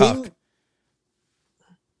 Biggest cuck.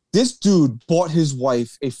 This dude bought his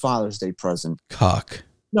wife a Father's Day present. Cuck.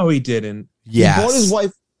 No, he didn't. Yes.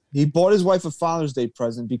 He bought his wife a Father's Day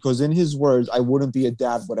present because, in his words, I wouldn't be a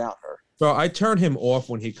dad without her. Bro, I turn him off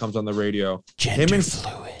when he comes on the radio. Gender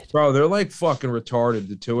fluid. Bro, they're like fucking retarded,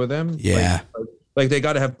 the two of them. Yeah. Like they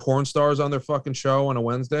got to have porn stars on their fucking show on a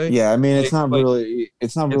Wednesday. Yeah, I mean, it's not like,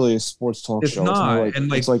 really a sports talk it's show. Not.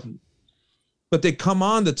 It's more like, but they come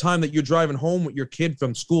on the time that you're driving home with your kid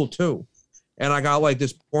from school too. And I got like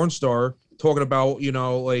this porn star talking about,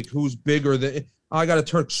 like who's bigger than. I got to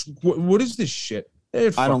turn. What is this shit?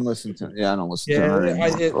 I don't listen to. Yeah, I don't listen to them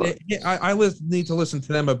anymore. I need to listen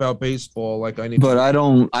to them about baseball. Like I need. But I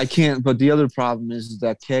don't. I can't. But the other problem is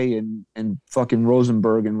that Kay and fucking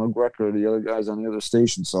Rosenberg and McGregor are the other guys on the other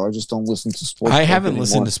station. So I just don't listen to sports. I haven't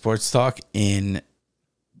listened to sports talk in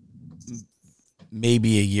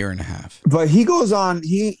maybe a year and a half. But he goes on.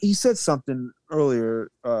 He said something earlier.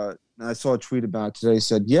 And I saw a tweet about it today. He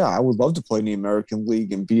said, "Yeah, I would love to play in the American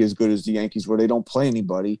League and be as good as the Yankees, where they don't play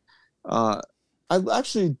anybody." I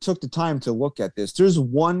actually took the time to look at this. There's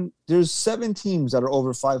 7 teams that are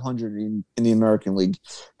over 500 in the American League.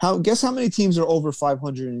 Guess how many teams are over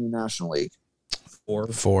 500 in the National League?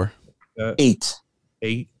 4. 8.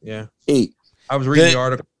 8, yeah. 8. I was reading the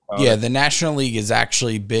article. The National League has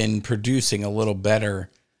actually been producing a little better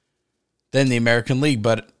than the American League,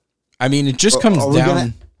 but I mean, it just comes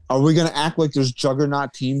down. Are we going to act like there's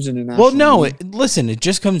juggernaut teams in the National League? Well, no. Listen, it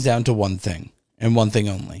just comes down to one thing and one thing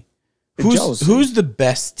only. Who's the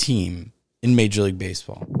best team in Major League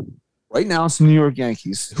Baseball? Right now, it's the New York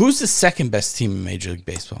Yankees. Who's the second best team in Major League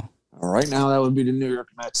Baseball? Right now, that would be the New York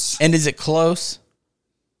Mets. And is it close?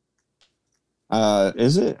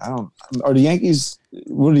 Is it? I don't. Are the Yankees?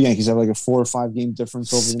 What do the Yankees have? Like a 4 or 5 game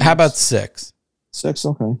difference over the Mets? How about 6? 6,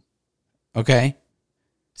 okay. Okay.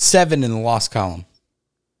 7 in the loss column.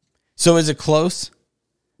 So is it close?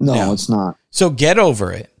 No, it's not. So get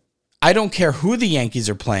over it. I don't care who the Yankees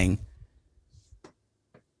are playing.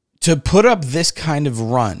 To put up this kind of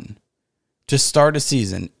run to start a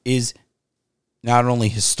season is not only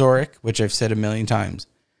historic, which I've said a million times,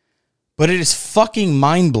 but it is fucking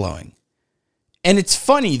mind-blowing. And it's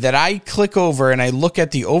funny that I click over and I look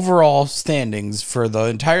at the overall standings for the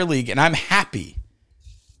entire league, and I'm happy,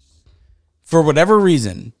 for whatever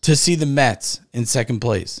reason, to see the Mets in second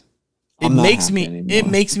place. It makes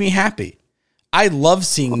me happy. I love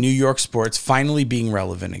seeing New York sports finally being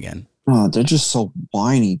relevant again. Oh, they're just so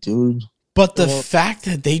whiny, dude. But the fact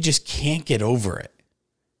that they just can't get over it,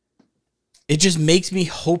 it just makes me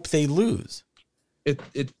hope they lose. It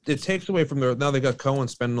takes away from their. Now they got Cohen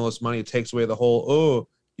spending all this money. It takes away the whole,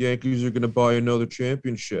 Yankees are going to buy another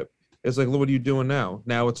championship. It's like, look, what are you doing now?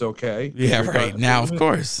 Now it's okay. Yeah, right. Now, of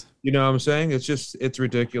course. You know what I'm saying? It's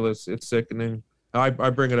ridiculous. It's sickening. I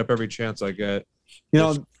bring it up every chance I get.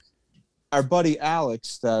 Our buddy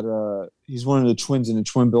Alex, that he's one of the twins in the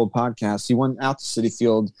Twin Build podcast. He went out to Citi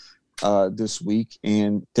Field this week,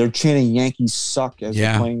 and they're chanting "Yankees suck" as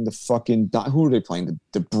they're playing the fucking. Who are they playing?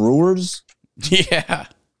 The Brewers. Yeah.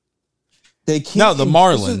 They can't. No, the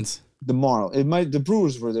Marlins. The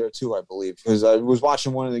Brewers were there too, I believe, because I was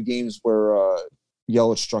watching one of the games where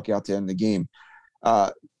Yelich struck out to end the game.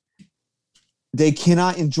 They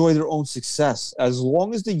cannot enjoy their own success. As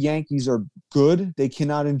long as the Yankees are good, they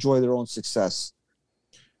cannot enjoy their own success.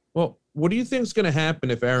 Well, what do you think is going to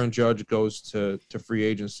happen if Aaron Judge goes to free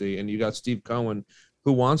agency and you got Steve Cohen,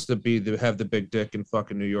 who wants to have the big dick in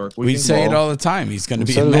fucking New York? We say it all the time. He's going to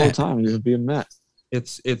be a Met. All the time. He's going to be a Met.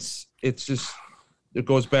 It's just, it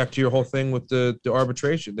goes back to your whole thing with the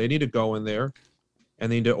arbitration. They need to go in there and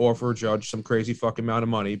they need to offer Judge some crazy fucking amount of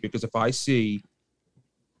money, because if I see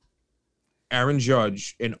Aaron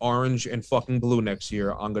Judge in orange and fucking blue next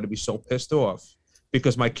year, I'm going to be so pissed off,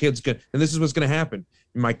 because my kid's going to, and this is what's going to happen.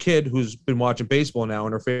 My kid, who's been watching baseball now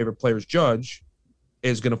and her favorite player is Judge,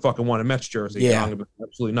 is going to fucking want a Mets jersey. Yeah. I'm going to be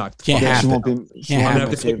absolutely not. Can't happen. I'm going to have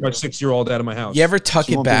to take my 6-year-old out of my house. You ever tuck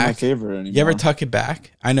it back? You ever tuck it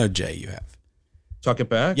back? I know, Jay, you have. Tuck it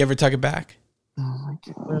back? You ever tuck it back? Oh, my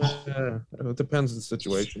God. It depends on the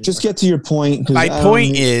situation. Just get to your point. My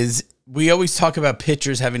point is, we always talk about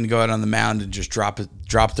pitchers having to go out on the mound and just drop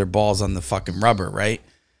their balls on the fucking rubber, right?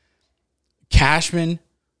 Cashman,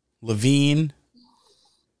 Levine,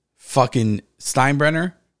 fucking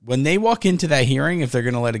Steinbrenner, when they walk into that hearing, if they're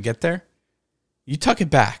going to let it get there, you tuck it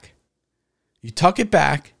back. You tuck it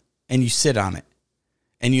back and you sit on it.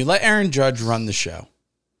 And you let Aaron Judge run the show.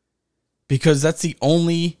 Because that's the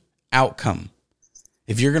only outcome,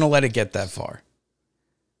 if you're going to let it get that far,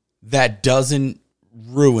 that doesn't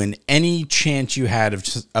ruin any chance you had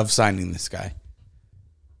of signing this guy.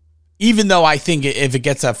 Even though I think if it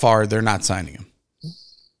gets that far, they're not signing him.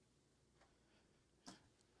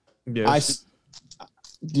 Yeah.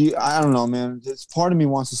 I don't know, man. Part of me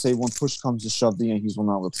wants to say when push comes to shove, the Yankees will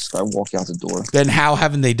not let this guy walk out the door. Then how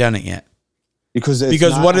haven't they done it yet? Because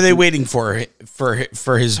what are they waiting for?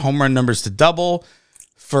 For his home run numbers to double,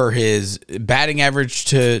 for his batting average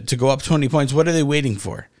to go up 20 points? What are they waiting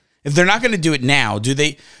for? If they're not going to do it now,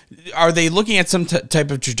 are they looking at some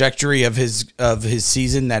type of trajectory of his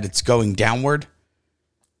season that it's going downward?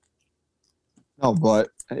 No, but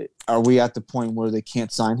are we at the point where they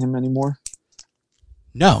can't sign him anymore?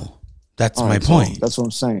 No, that's my point. That's what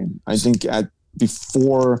I'm saying. I think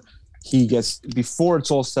before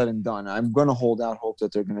it's all said and done, I'm going to hold out hope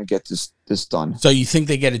that they're going to get this done. So you think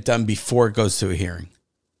they get it done before it goes to a hearing?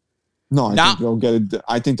 No, I think they'll get it.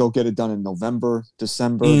 I think they'll get it done in November,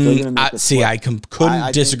 December. I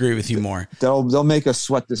couldn't disagree with you more. They'll make us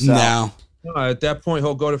sweat this out. No, at that point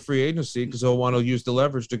he'll go to free agency because he'll want to use the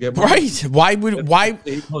leverage to get money. Right?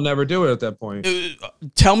 He'll never do it at that point.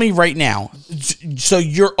 Tell me right now. So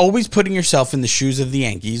you're always putting yourself in the shoes of the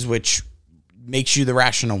Yankees, which makes you the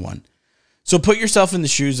rational one. So put yourself in the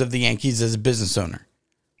shoes of the Yankees as a business owner.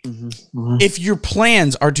 Mm-hmm. If your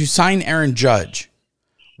plans are to sign Aaron Judge,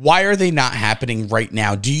 why are they not happening right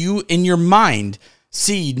now? Do you, in your mind,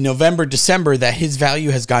 see November, December that his value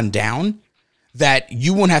has gone down? That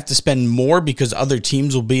you won't have to spend more because other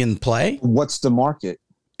teams will be in play? What's the market?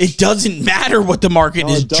 It doesn't matter what the market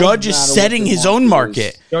is. Judge is setting his own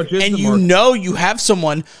market. And you have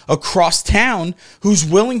someone across town who's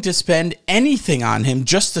willing to spend anything on him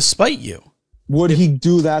just to spite you. Would he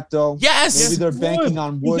do that, though? Yes. Maybe they're banking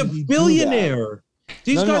on would He's a billionaire.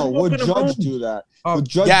 No. Would Judge do that? Would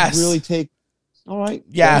Judge really take... All right.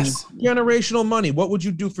 Yes. Generational money. What would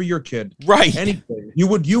you do for your kid? Right. Anything.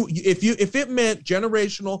 If it meant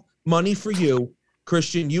generational money for you,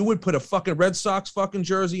 Christian, you would put a fucking Red Sox fucking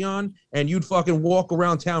jersey on and you'd fucking walk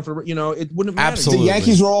around town for, it wouldn't matter. Absolutely. The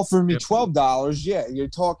Yankees were offering me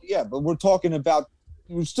 $12. Yeah, but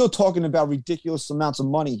we're still talking about ridiculous amounts of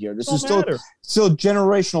money here. This is still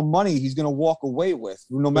generational money he's going to walk away with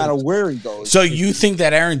no matter where he goes. So you think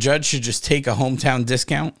that Aaron Judge should just take a hometown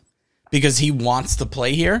discount because he wants to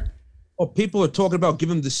play here? Well, people are talking about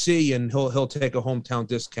giving him the C and he'll take a hometown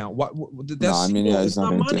discount. It's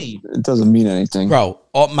not money. It doesn't mean anything. Bro,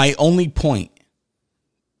 my only point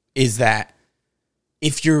is that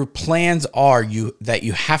if your plans are that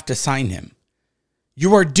you have to sign him,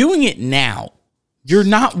 you are doing it now. You're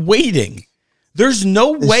not waiting. There's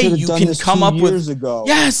no way you can come up with... Ago.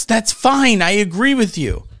 Yes, that's fine. I agree with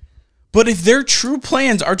you. But if their true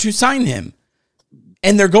plans are to sign him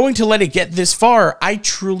and they're going to let it get this far, I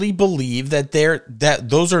truly believe that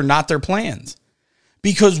those are not their plans.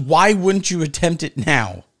 Because why wouldn't you attempt it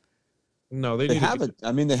now? No, they have it.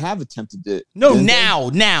 I mean, they have attempted it. No,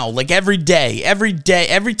 now, like every day, every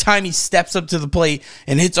time he steps up to the plate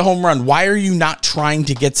and hits a home run, why are you not trying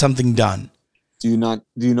to get something done? Do you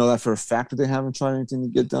know that for a fact that they haven't tried anything to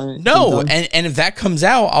get done? No, and if that comes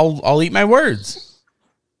out, I'll eat my words.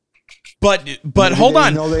 But hold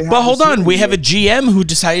on. We have a GM who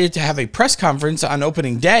decided to have a press conference on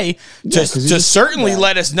opening day to certainly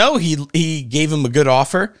let us know he gave him a good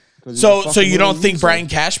offer. So you don't think Brian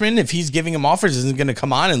Cashman, if he's giving him offers, isn't going to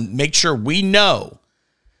come on and make sure we know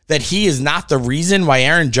that he is not the reason why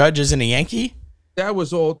Aaron Judge isn't a Yankee?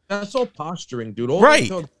 That's all posturing, dude.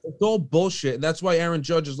 Right. It's all bullshit. And that's why Aaron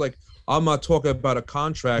Judge is like, I'm not talking about a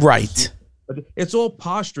contract. Right. But it's all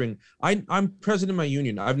posturing. I'm president of my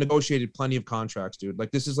union. I've negotiated plenty of contracts, dude.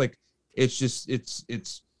 Like, this is like,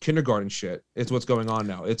 it's kindergarten shit. It's what's going on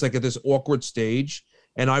now. It's like at this awkward stage.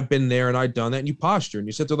 And I've been there and I've done that. And you posture and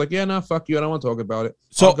you sit there like, yeah, no, fuck you. I don't want to talk about it.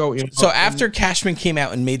 So after Cashman came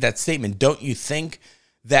out and made that statement, don't you think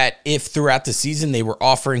that if throughout the season they were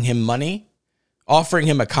offering him money, offering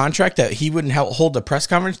him a contract, that he wouldn't hold a press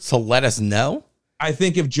conference to let us know? I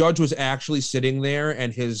think if Judge was actually sitting there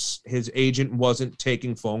and his agent wasn't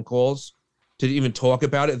taking phone calls to even talk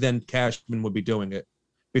about it, then Cashman would be doing it.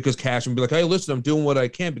 Because Cashman would be like, hey, listen, I'm doing what I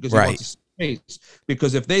can because he wants to space.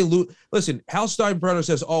 Because if they lose, listen, Hal Steinbrenner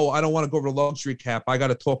says, oh, I don't want to go over the luxury cap. I got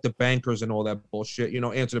to talk to bankers and all that bullshit.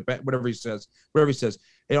 Answer the bank, whatever he says.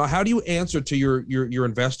 How do you answer to your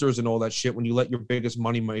investors and all that shit when you let your biggest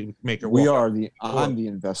money maker walk? I'm the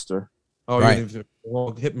investor. Oh, right.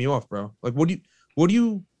 Well, hit me off, bro. Like,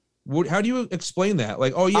 how do you explain that?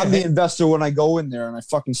 Like, oh yeah, I'm the investor when I go in there and I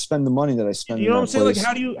fucking spend the money that I spend. You know what I'm saying? Like,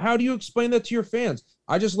 how do you explain that to your fans?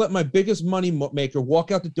 I just let my biggest money maker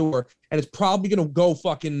walk out the door, and it's probably gonna go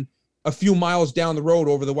fucking a few miles down the road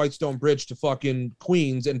over the Whitestone Bridge to fucking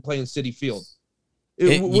Queens and play in Citi Field.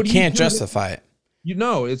 You can't justify it.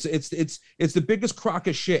 It's the biggest crock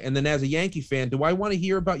of shit. And then as a Yankee fan, do I want to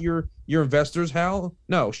hear about your investors, Hal?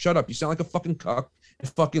 No, shut up. You sound like a fucking cuck. And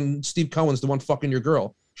fucking Steve Cohen's the one fucking your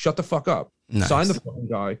girl. Shut the fuck up. Nice. Sign the fucking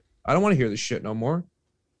guy. I don't want to hear this shit no more.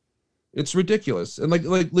 It's ridiculous. And like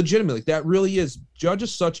legitimately, that really is. Judge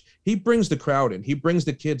is such, he brings the crowd in. He brings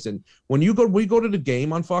the kids in. When we go to the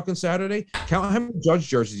game on fucking Saturday, count how many Judge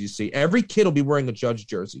jerseys you see. Every kid will be wearing a Judge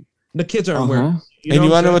jersey. And the kids aren't wearing. You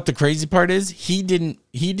want to know what the crazy part is? He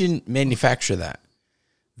didn't manufacture that.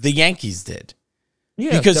 The Yankees did.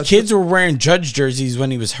 Yeah, because kids were wearing Judge jerseys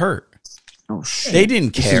when he was hurt. Oh shit! They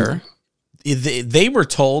didn't care. They were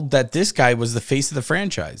told that this guy was the face of the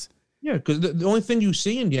franchise. Yeah, because the only thing you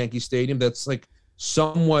see in Yankee Stadium that's like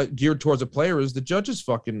somewhat geared towards a player is the Judge's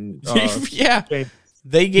fucking. Yeah,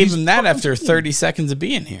 they gave him that after 30 seconds of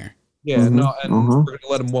being here. Yeah, no, and we're gonna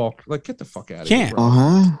let him walk. Like, get the fuck out of here. Can't.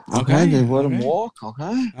 Okay, they let him walk.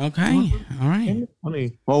 Okay. All right.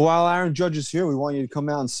 Funny. Well, while Aaron Judge is here, we want you to come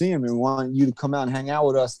out and see him, and we want you to come out and hang out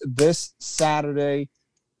with us this Saturday,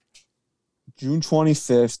 June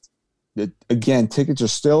 25th. Again, tickets are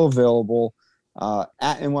still available at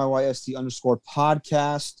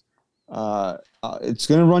NYYST_podcast. It's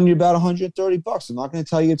going to run you about $130. I'm not going to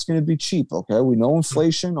tell you it's going to be cheap. Okay, we know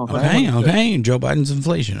inflation. Okay. Joe Biden's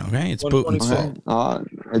inflation. Okay, it's Putin's fault.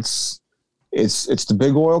 It's the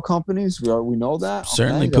big oil companies. We know that.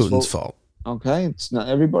 Certainly Putin's fault. Okay, it's not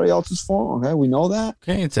everybody else's fault. Okay, we know that.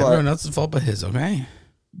 Okay, it's everyone else's fault but his. Okay.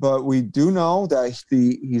 But we do know that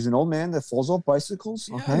he's an old man that falls off bicycles.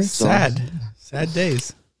 Okay, yeah, sad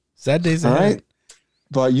days. Sad days ahead. All right,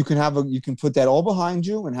 but you can put that all behind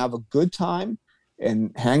you and have a good time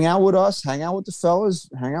and hang out with us, hang out with the fellas,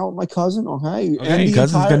 hang out with my cousin. Okay, and your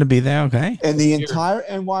cousin's going to be there. Okay, and the entire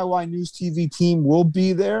NYY News TV team will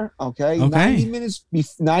be there. Okay, 90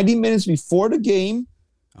 minutes before the game.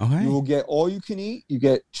 Okay, you will get all you can eat. You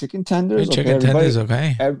get chicken tenders.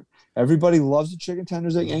 Okay. Everybody loves the chicken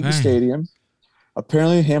tenders at Yankee Stadium.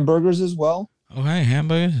 Apparently hamburgers as well. Okay,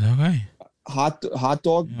 hamburgers. Okay. Hot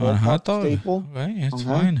dog. Hot dog. Staple. Okay, it's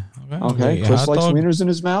fine. Okay. Chris likes wieners in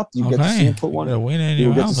his mouth. You get to see him put one.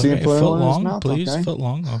 You get to see him put one in his mouth. Please, foot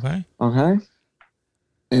long. Okay. Okay.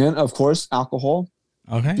 And of course, alcohol.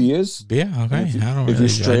 Okay. Beers. Beer. Okay. If you're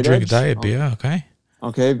straight drink edge, diet beer. Okay.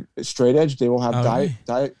 Okay. Straight edge. They will have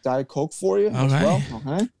diet Coke for you as well.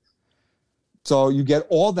 Okay. So you get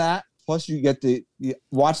all that, plus you get you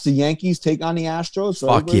watch the Yankees take on the Astros. So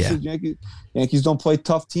fuck yeah. Yankees don't play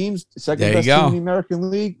tough teams. The second best team in the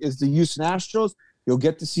American League is the Houston Astros. You'll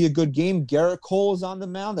get to see a good game. Garrett Cole is on the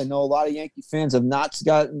mound. I know a lot of Yankee fans have not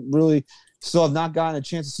gotten a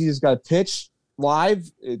chance to see this guy pitch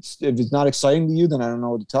live. If it's not exciting to you, then I don't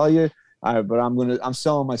know what to tell you. But I'm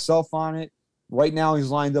selling myself on it. Right now, he's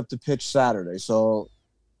lined up to pitch Saturday. So.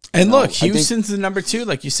 And look, Houston's the number 2.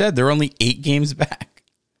 Like you said, they're only 8 games back.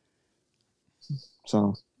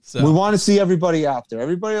 So we want to see everybody out there.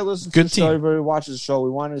 Everybody that listens to the show, everybody who watches the show, we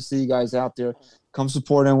wanted to see you guys out there. Come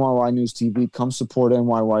support NYY News TV. Come support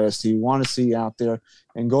NYYST. We want to see you out there.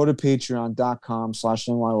 And go to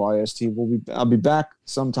patreon.com/NYYST. I'll be back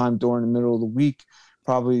sometime during the middle of the week,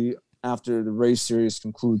 probably after the Rays series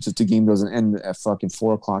concludes if the game doesn't end at fucking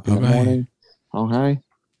 4 o'clock in the morning. Okay.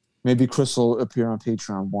 Maybe Chris will appear on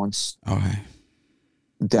Patreon once. Okay.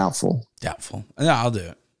 Doubtful. No, I'll do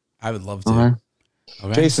it. I would love to.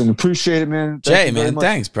 Okay. Jason, appreciate it, man. Jay, man,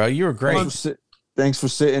 thanks, bro. You were great. Thanks for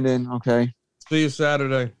sitting in. Okay. See you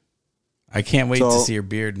Saturday. I can't wait to see your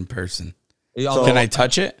beard in person. Can I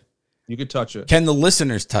touch it? You can touch it. Can the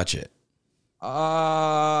listeners touch it?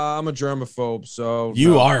 I'm a germaphobe, so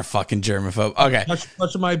you are a fucking germaphobe. Okay.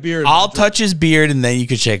 Touch my beard. I'll touch his beard, and then you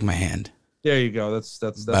can shake my hand. There you go. That's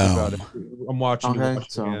about it. I'm watching. Okay,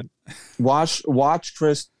 so watch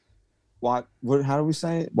Chris. How do we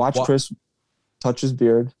say it? Watch Chris touch his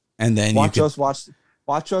beard, and then watch us watch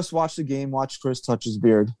the game. Watch Chris touch his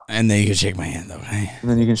beard, and then you can shake my hand. Okay, and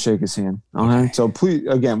then you can shake his hand. Okay. So please,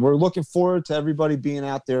 again, we're looking forward to everybody being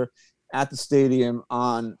out there at the stadium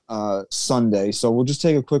on Sunday. So we'll just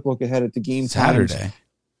take a quick look ahead at the game Saturday.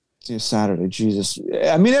 Saturday, Jesus.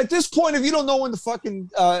 I mean, at this point, if you don't know when the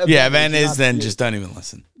fucking event is, then just don't even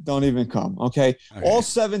listen. Don't even come. Okay. All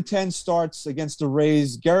 7-10 starts against the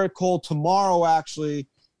Rays. Garrett Cole tomorrow, actually,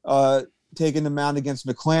 taking the mound against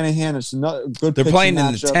McClanahan. It's another good. They're playing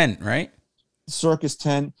in the tent, right? Circus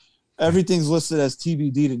tent. Everything's listed as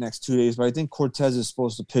TBD the next 2 days, but I think Cortez is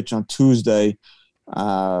supposed to pitch on Tuesday.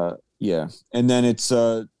 Yeah, and then it's.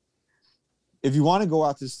 If you want to go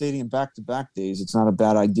out to the stadium back-to-back days, it's not a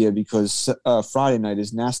bad idea because Friday night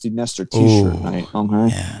is Nasty Nestor T-shirt night.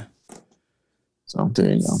 Okay. Yeah. So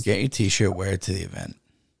there you go. Get your T-shirt, wear it to the event.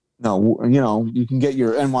 No, you can get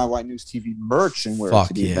your NYY News TV merch and wear it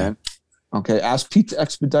to the event. Okay. Ask Pete to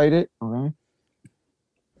expedite it. Okay.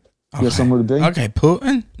 You got somewhere to be? Okay,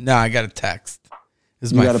 Putin? No, I got a text.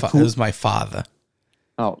 This is my father.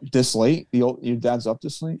 Oh, this late? Your dad's up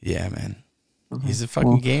this late? Yeah, man. Okay. He's a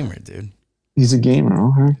fucking gamer, dude. He's a gamer.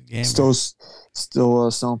 Okay. Gamer.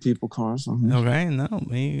 Still selling people cars. Okay. Okay, no,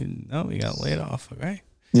 we got laid off. Okay.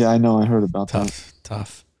 Yeah, I know. I heard about that.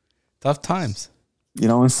 Tough times. You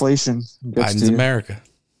know, inflation gets Biden's to you. America.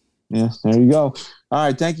 Yeah, there you go. All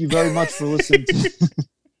right, thank you very much for listening. To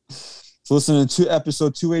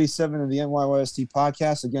episode 287 of the NYYST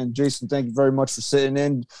podcast. Again, Jason, thank you very much for sitting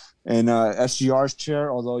in SGR's chair.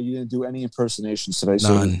 Although you didn't do any impersonations today,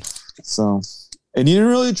 None. And you didn't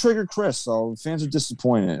really trigger Chris, so fans are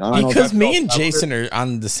disappointed. Because me and Jason are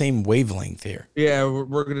on the same wavelength here. Yeah,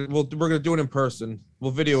 we're gonna do it in person.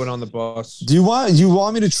 We'll video it on the bus. Do you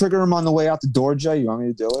want me to trigger him on the way out the door, Jay? You want me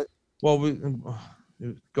to do it? Well,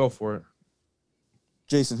 go for it.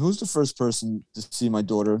 Jason, who's the first person to see my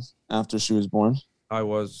daughter after she was born? I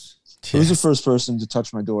was. Who's the first person to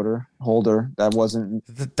touch my daughter, hold her? That wasn't.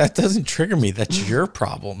 That doesn't trigger me. That's your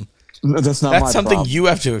problem. That's not. That's something problem. you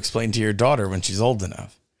have to explain to your daughter when she's old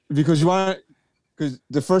enough. Because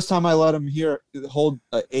the first time I let him hold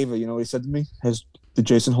Ava, you know what he said to me? Did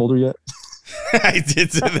Jason hold her yet? I did.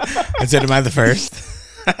 I said, "Am I the first?"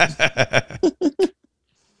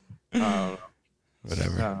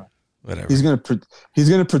 Whatever. He's gonna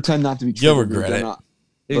pretend not to be. You'll regret it.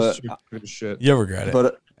 He's good as shit. You'll regret it.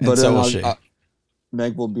 But so will she.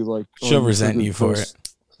 Meg will be like, she'll resent you for it.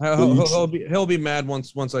 He'll be mad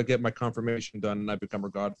once I get my confirmation done and I become her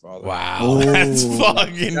godfather. Wow, that's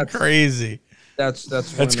fucking crazy. That's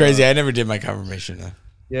crazy. I never did my confirmation though.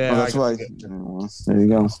 Yeah, that's right. There you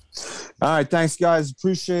go. All right, thanks guys.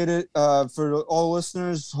 Appreciate it. For all the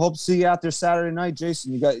listeners, hope to see you out there Saturday night.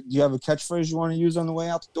 Jason, you have a catchphrase you want to use on the way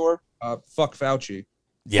out the door? Fuck Fauci.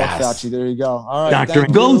 Yeah, Fauci. There you go. All right, Doctor,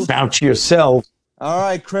 go Fauci yourself. All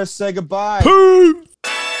right, Chris, say goodbye.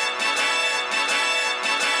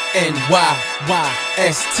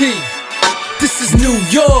 NYYST. This is New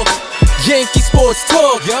York. Yankee sports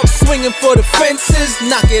talk. Swinging for the fences,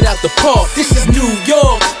 knock it out the park. This is New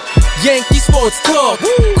York. Yankee sports talk.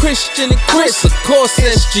 Christian and Chris, of course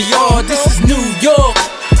SGR. This is New York.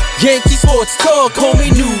 Yankee sports talk,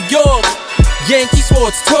 homie, New York. Yankee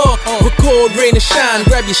sports talk. Record, rain or shine.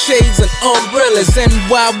 Grab your shades and umbrellas.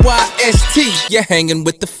 NYYST. You're hanging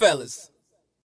with the fellas.